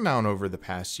vast amount over the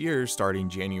past year, starting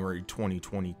January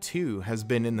 2022, has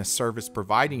been in the service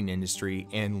providing industry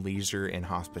and leisure and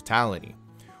hospitality.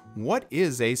 What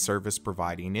is a service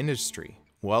providing industry?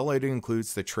 Well, it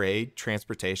includes the trade,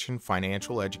 transportation,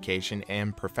 financial, education,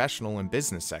 and professional and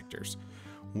business sectors.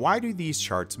 Why do these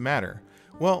charts matter?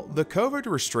 Well, the COVID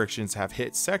restrictions have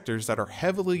hit sectors that are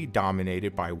heavily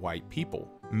dominated by white people,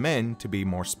 men to be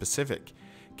more specific.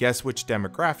 Guess which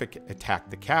demographic attacked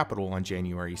the Capitol on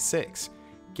January 6th?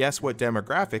 Guess what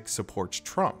demographic supports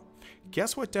Trump?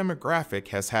 Guess what demographic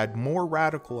has had more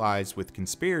radicalized with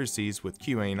conspiracies with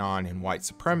QAnon and white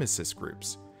supremacist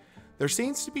groups? There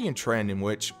seems to be a trend in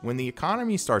which, when the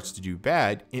economy starts to do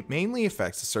bad, it mainly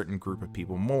affects a certain group of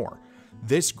people more.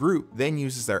 This group then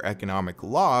uses their economic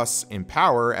loss and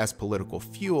power as political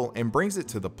fuel and brings it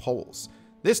to the polls.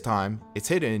 This time, it's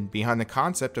hidden behind the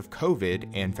concept of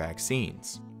COVID and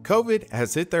vaccines. COVID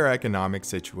has hit their economic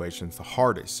situations the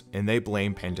hardest, and they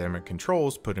blame pandemic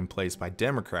controls put in place by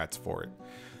Democrats for it.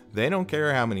 They don't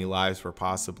care how many lives were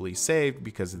possibly saved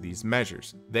because of these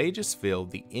measures. They just feel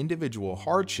the individual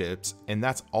hardships, and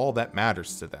that's all that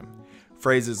matters to them.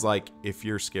 Phrases like, "if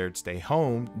you're scared, stay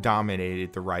home,"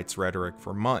 dominated the right's rhetoric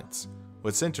for months.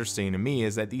 What's interesting to me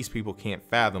is that these people can't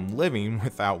fathom living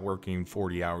without working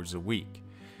 40 hours a week.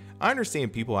 I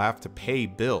understand people have to pay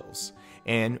bills,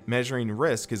 and measuring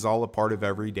risk is all a part of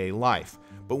everyday life.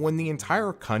 But when the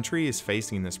entire country is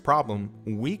facing this problem,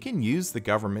 we can use the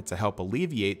government to help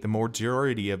alleviate the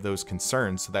majority of those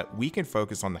concerns so that we can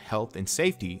focus on the health and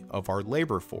safety of our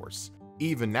labor force.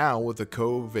 Even now, with the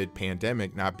COVID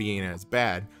pandemic not being as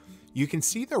bad, you can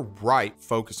see the right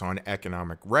focus on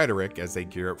economic rhetoric as they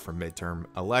gear up for midterm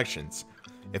elections.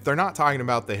 If they're not talking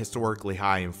about the historically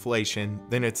high inflation,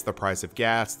 then it's the price of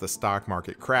gas, the stock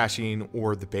market crashing,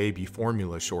 or the baby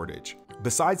formula shortage.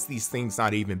 Besides these things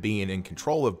not even being in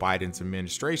control of Biden's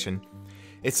administration,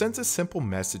 it sends a simple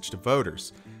message to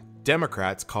voters.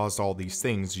 Democrats caused all these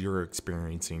things you're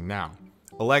experiencing now.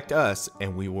 Elect us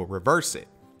and we will reverse it.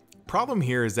 Problem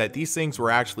here is that these things were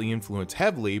actually influenced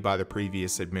heavily by the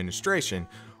previous administration,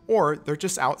 or they're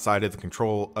just outside of the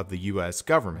control of the US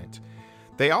government.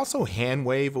 They also hand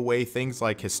wave away things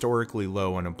like historically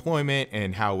low unemployment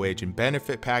and how wage and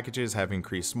benefit packages have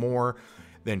increased more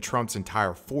than Trump's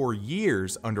entire 4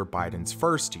 years under Biden's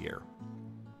first year.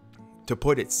 To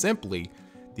put it simply,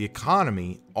 the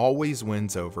economy always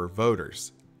wins over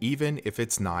voters, even if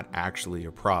it's not actually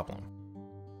a problem.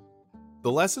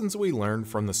 The lessons we learned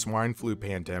from the swine flu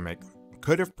pandemic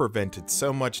could have prevented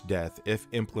so much death if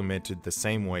implemented the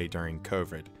same way during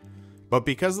COVID. But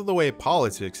because of the way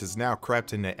politics has now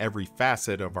crept into every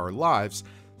facet of our lives,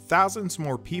 thousands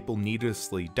more people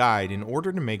needlessly died in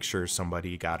order to make sure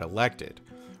somebody got elected,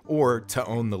 or to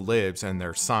own the libs and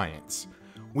their science.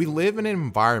 We live in an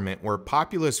environment where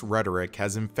populist rhetoric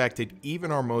has infected even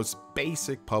our most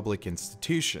basic public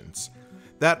institutions.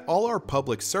 That all our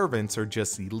public servants are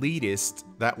just elitists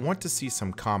that want to see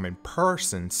some common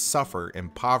person suffer in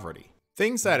poverty.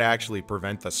 Things that actually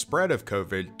prevent the spread of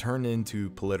COVID turned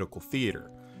into political theater.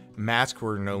 Masks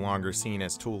were no longer seen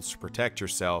as tools to protect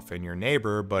yourself and your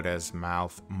neighbor, but as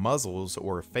mouth muzzles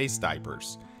or face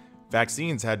diapers.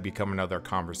 Vaccines had become another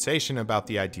conversation about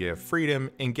the idea of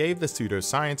freedom and gave the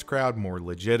pseudoscience crowd more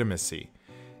legitimacy.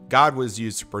 God was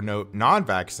used to promote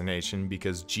non-vaccination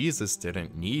because Jesus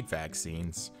didn't need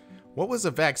vaccines. What was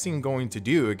a vaccine going to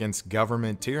do against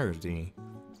government tyranny?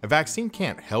 A vaccine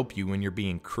can't help you when you're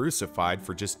being crucified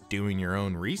for just doing your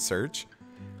own research.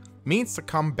 Means to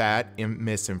combat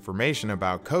misinformation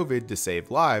about COVID to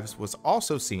save lives was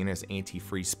also seen as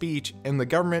anti-free speech and the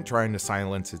government trying to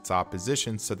silence its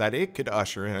opposition so that it could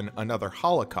usher in another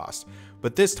Holocaust,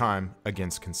 but this time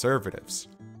against conservatives.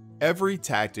 Every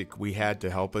tactic we had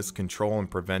to help us control and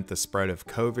prevent the spread of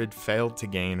COVID failed to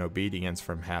gain obedience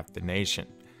from half the nation.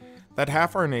 That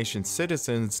half our nation's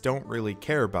citizens don't really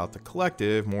care about the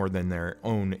collective more than their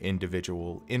own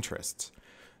individual interests.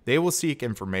 They will seek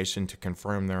information to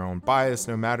confirm their own bias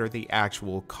no matter the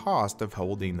actual cost of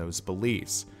holding those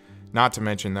beliefs. Not to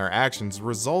mention their actions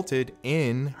resulted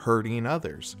in hurting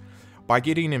others. By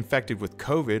getting infected with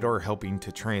COVID or helping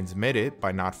to transmit it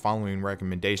by not following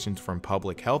recommendations from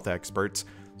public health experts,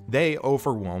 they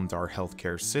overwhelmed our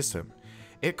healthcare system.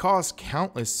 It caused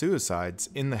countless suicides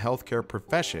in the healthcare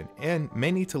profession and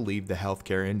many to leave the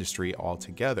healthcare industry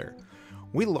altogether.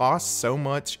 We lost so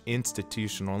much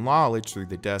institutional knowledge through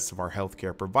the deaths of our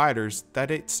healthcare providers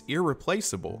that it's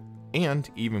irreplaceable. And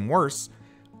even worse,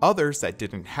 others that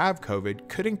didn't have COVID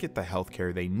couldn't get the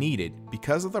healthcare they needed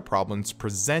because of the problems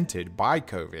presented by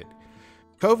COVID.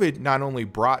 COVID not only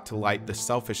brought to light the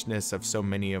selfishness of so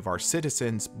many of our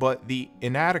citizens, but the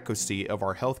inadequacy of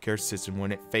our healthcare system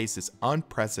when it faces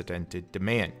unprecedented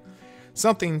demand.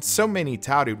 Something so many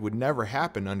touted would never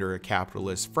happen under a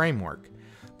capitalist framework.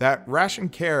 That ration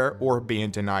care or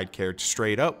being denied care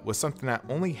straight up was something that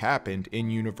only happened in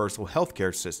universal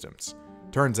healthcare systems.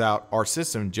 Turns out our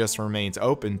system just remains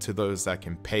open to those that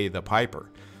can pay the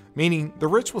piper. Meaning the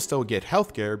rich will still get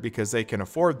healthcare because they can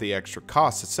afford the extra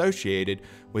costs associated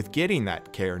with getting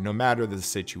that care no matter the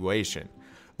situation.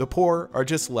 The poor are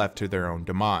just left to their own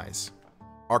demise.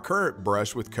 Our current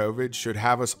brush with COVID should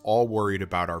have us all worried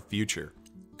about our future.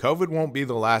 COVID won't be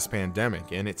the last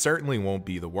pandemic, and it certainly won't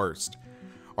be the worst.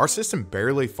 Our system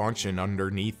barely functioned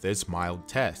underneath this mild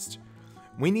test.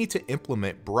 We need to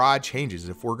implement broad changes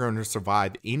if we're going to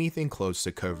survive anything close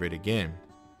to COVID again.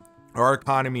 Our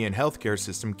economy and healthcare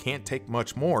system can't take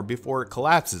much more before it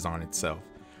collapses on itself.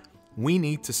 We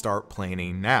need to start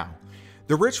planning now.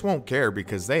 The rich won't care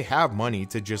because they have money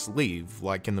to just leave,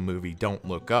 like in the movie Don't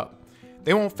Look Up.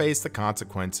 They won't face the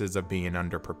consequences of being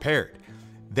underprepared.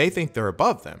 They think they're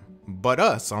above them. But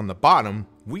us, on the bottom,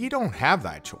 we don't have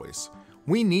that choice.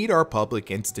 We need our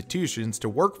public institutions to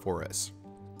work for us.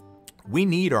 We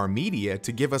need our media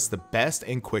to give us the best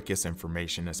and quickest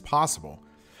information as possible.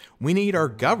 We need our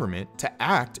government to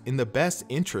act in the best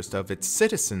interest of its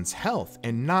citizens' health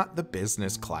and not the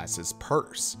business class's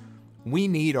purse. We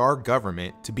need our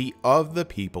government to be of the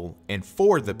people and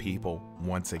for the people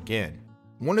once again.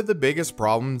 One of the biggest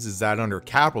problems is that under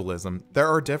capitalism, there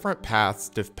are different paths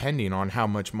depending on how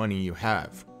much money you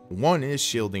have. One is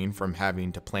shielding from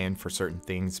having to plan for certain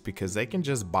things because they can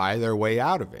just buy their way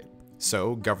out of it.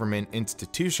 So government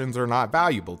institutions are not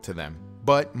valuable to them,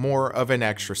 but more of an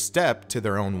extra step to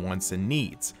their own wants and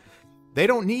needs. They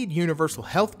don't need universal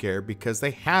healthcare because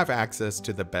they have access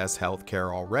to the best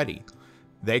healthcare already.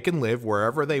 They can live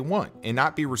wherever they want and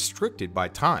not be restricted by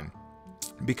time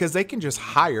because they can just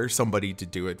hire somebody to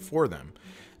do it for them.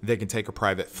 They can take a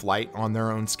private flight on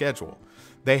their own schedule.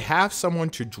 They have someone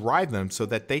to drive them so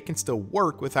that they can still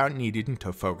work without needing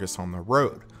to focus on the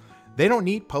road. They don't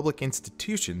need public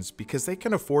institutions because they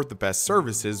can afford the best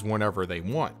services whenever they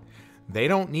want. They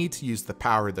don't need to use the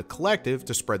power of the collective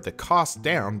to spread the cost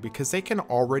down because they can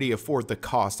already afford the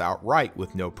cost outright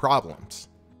with no problems.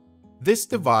 This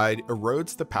divide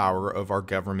erodes the power of our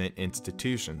government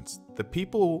institutions. The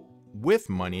people with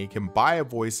money can buy a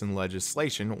voice in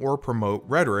legislation or promote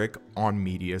rhetoric on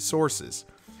media sources,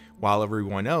 while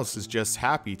everyone else is just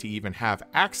happy to even have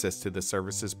access to the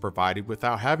services provided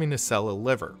without having to sell a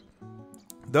liver.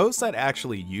 Those that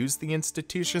actually use the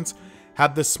institutions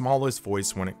have the smallest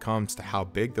voice when it comes to how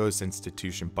big those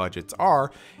institution budgets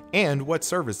are and what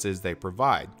services they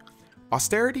provide.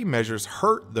 Austerity measures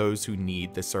hurt those who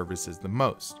need the services the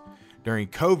most. During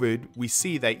COVID, we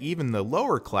see that even the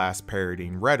lower class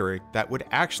parroting rhetoric that would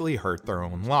actually hurt their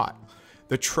own lot.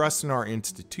 The trust in our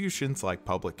institutions like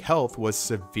public health was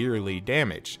severely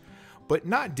damaged, but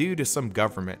not due to some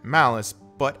government malice,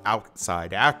 but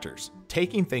outside actors,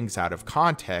 taking things out of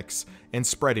context and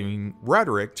spreading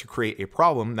rhetoric to create a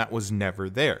problem that was never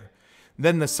there.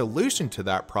 Then the solution to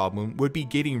that problem would be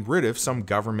getting rid of some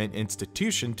government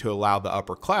institution to allow the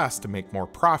upper class to make more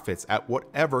profits at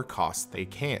whatever cost they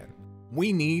can.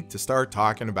 We need to start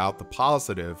talking about the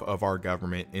positive of our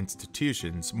government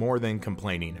institutions more than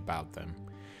complaining about them.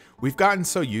 We've gotten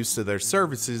so used to their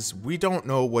services, we don't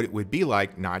know what it would be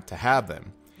like not to have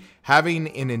them.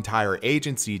 Having an entire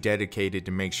agency dedicated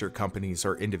to make sure companies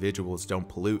or individuals don't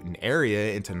pollute an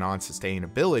area into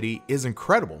non-sustainability is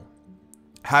incredible.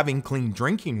 Having clean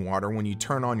drinking water when you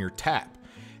turn on your tap.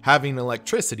 Having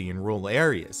electricity in rural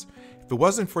areas. If it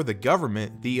wasn't for the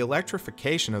government, the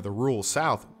electrification of the rural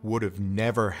South would have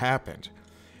never happened.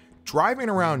 Driving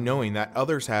around knowing that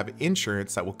others have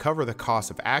insurance that will cover the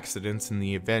cost of accidents in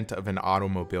the event of an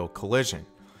automobile collision.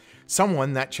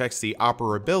 Someone that checks the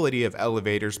operability of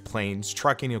elevators, planes,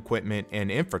 trucking equipment,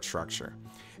 and infrastructure.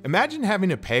 Imagine having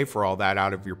to pay for all that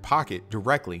out of your pocket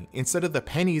directly instead of the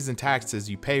pennies and taxes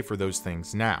you pay for those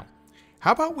things now.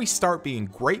 How about we start being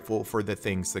grateful for the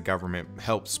things the government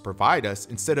helps provide us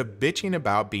instead of bitching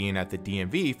about being at the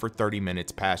DMV for 30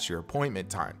 minutes past your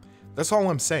appointment time? That's all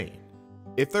I'm saying.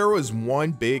 If there was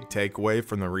one big takeaway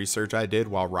from the research I did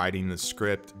while writing the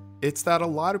script, it's that a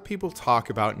lot of people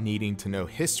talk about needing to know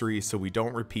history so we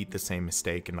don't repeat the same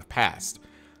mistake in the past.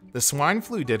 The swine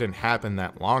flu didn't happen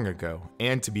that long ago,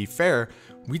 and to be fair,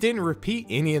 we didn't repeat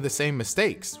any of the same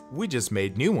mistakes. We just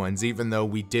made new ones even though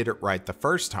we did it right the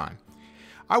first time.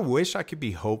 I wish I could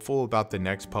be hopeful about the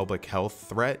next public health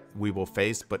threat we will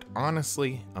face, but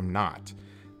honestly, I'm not.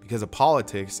 Because of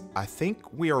politics, I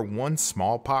think we are one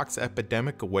smallpox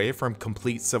epidemic away from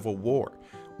complete civil war,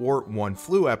 or one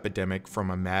flu epidemic from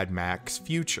a Mad Max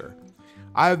future.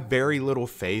 I have very little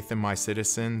faith in my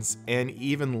citizens, and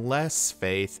even less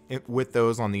faith with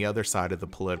those on the other side of the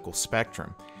political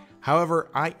spectrum. However,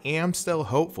 I am still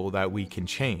hopeful that we can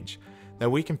change, that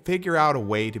we can figure out a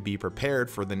way to be prepared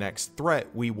for the next threat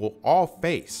we will all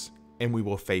face, and we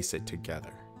will face it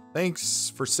together. Thanks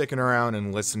for sticking around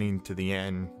and listening to the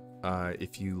end.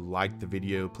 If you liked the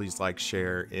video, please like,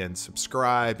 share, and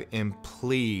subscribe, and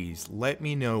please let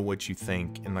me know what you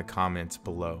think in the comments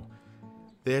below.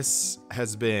 This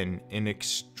has been an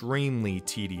extremely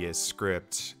tedious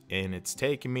script, and it's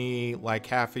taken me like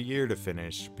half a year to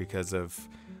finish because of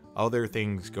other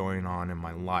things going on in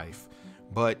my life.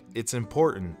 But it's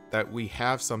important that we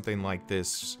have something like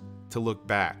this to look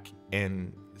back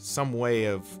and some way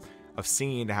of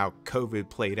seeing how COVID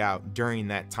played out during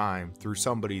that time through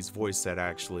somebody's voice that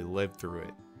actually lived through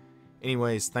it.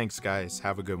 Anyways, thanks guys.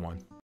 Have a good one.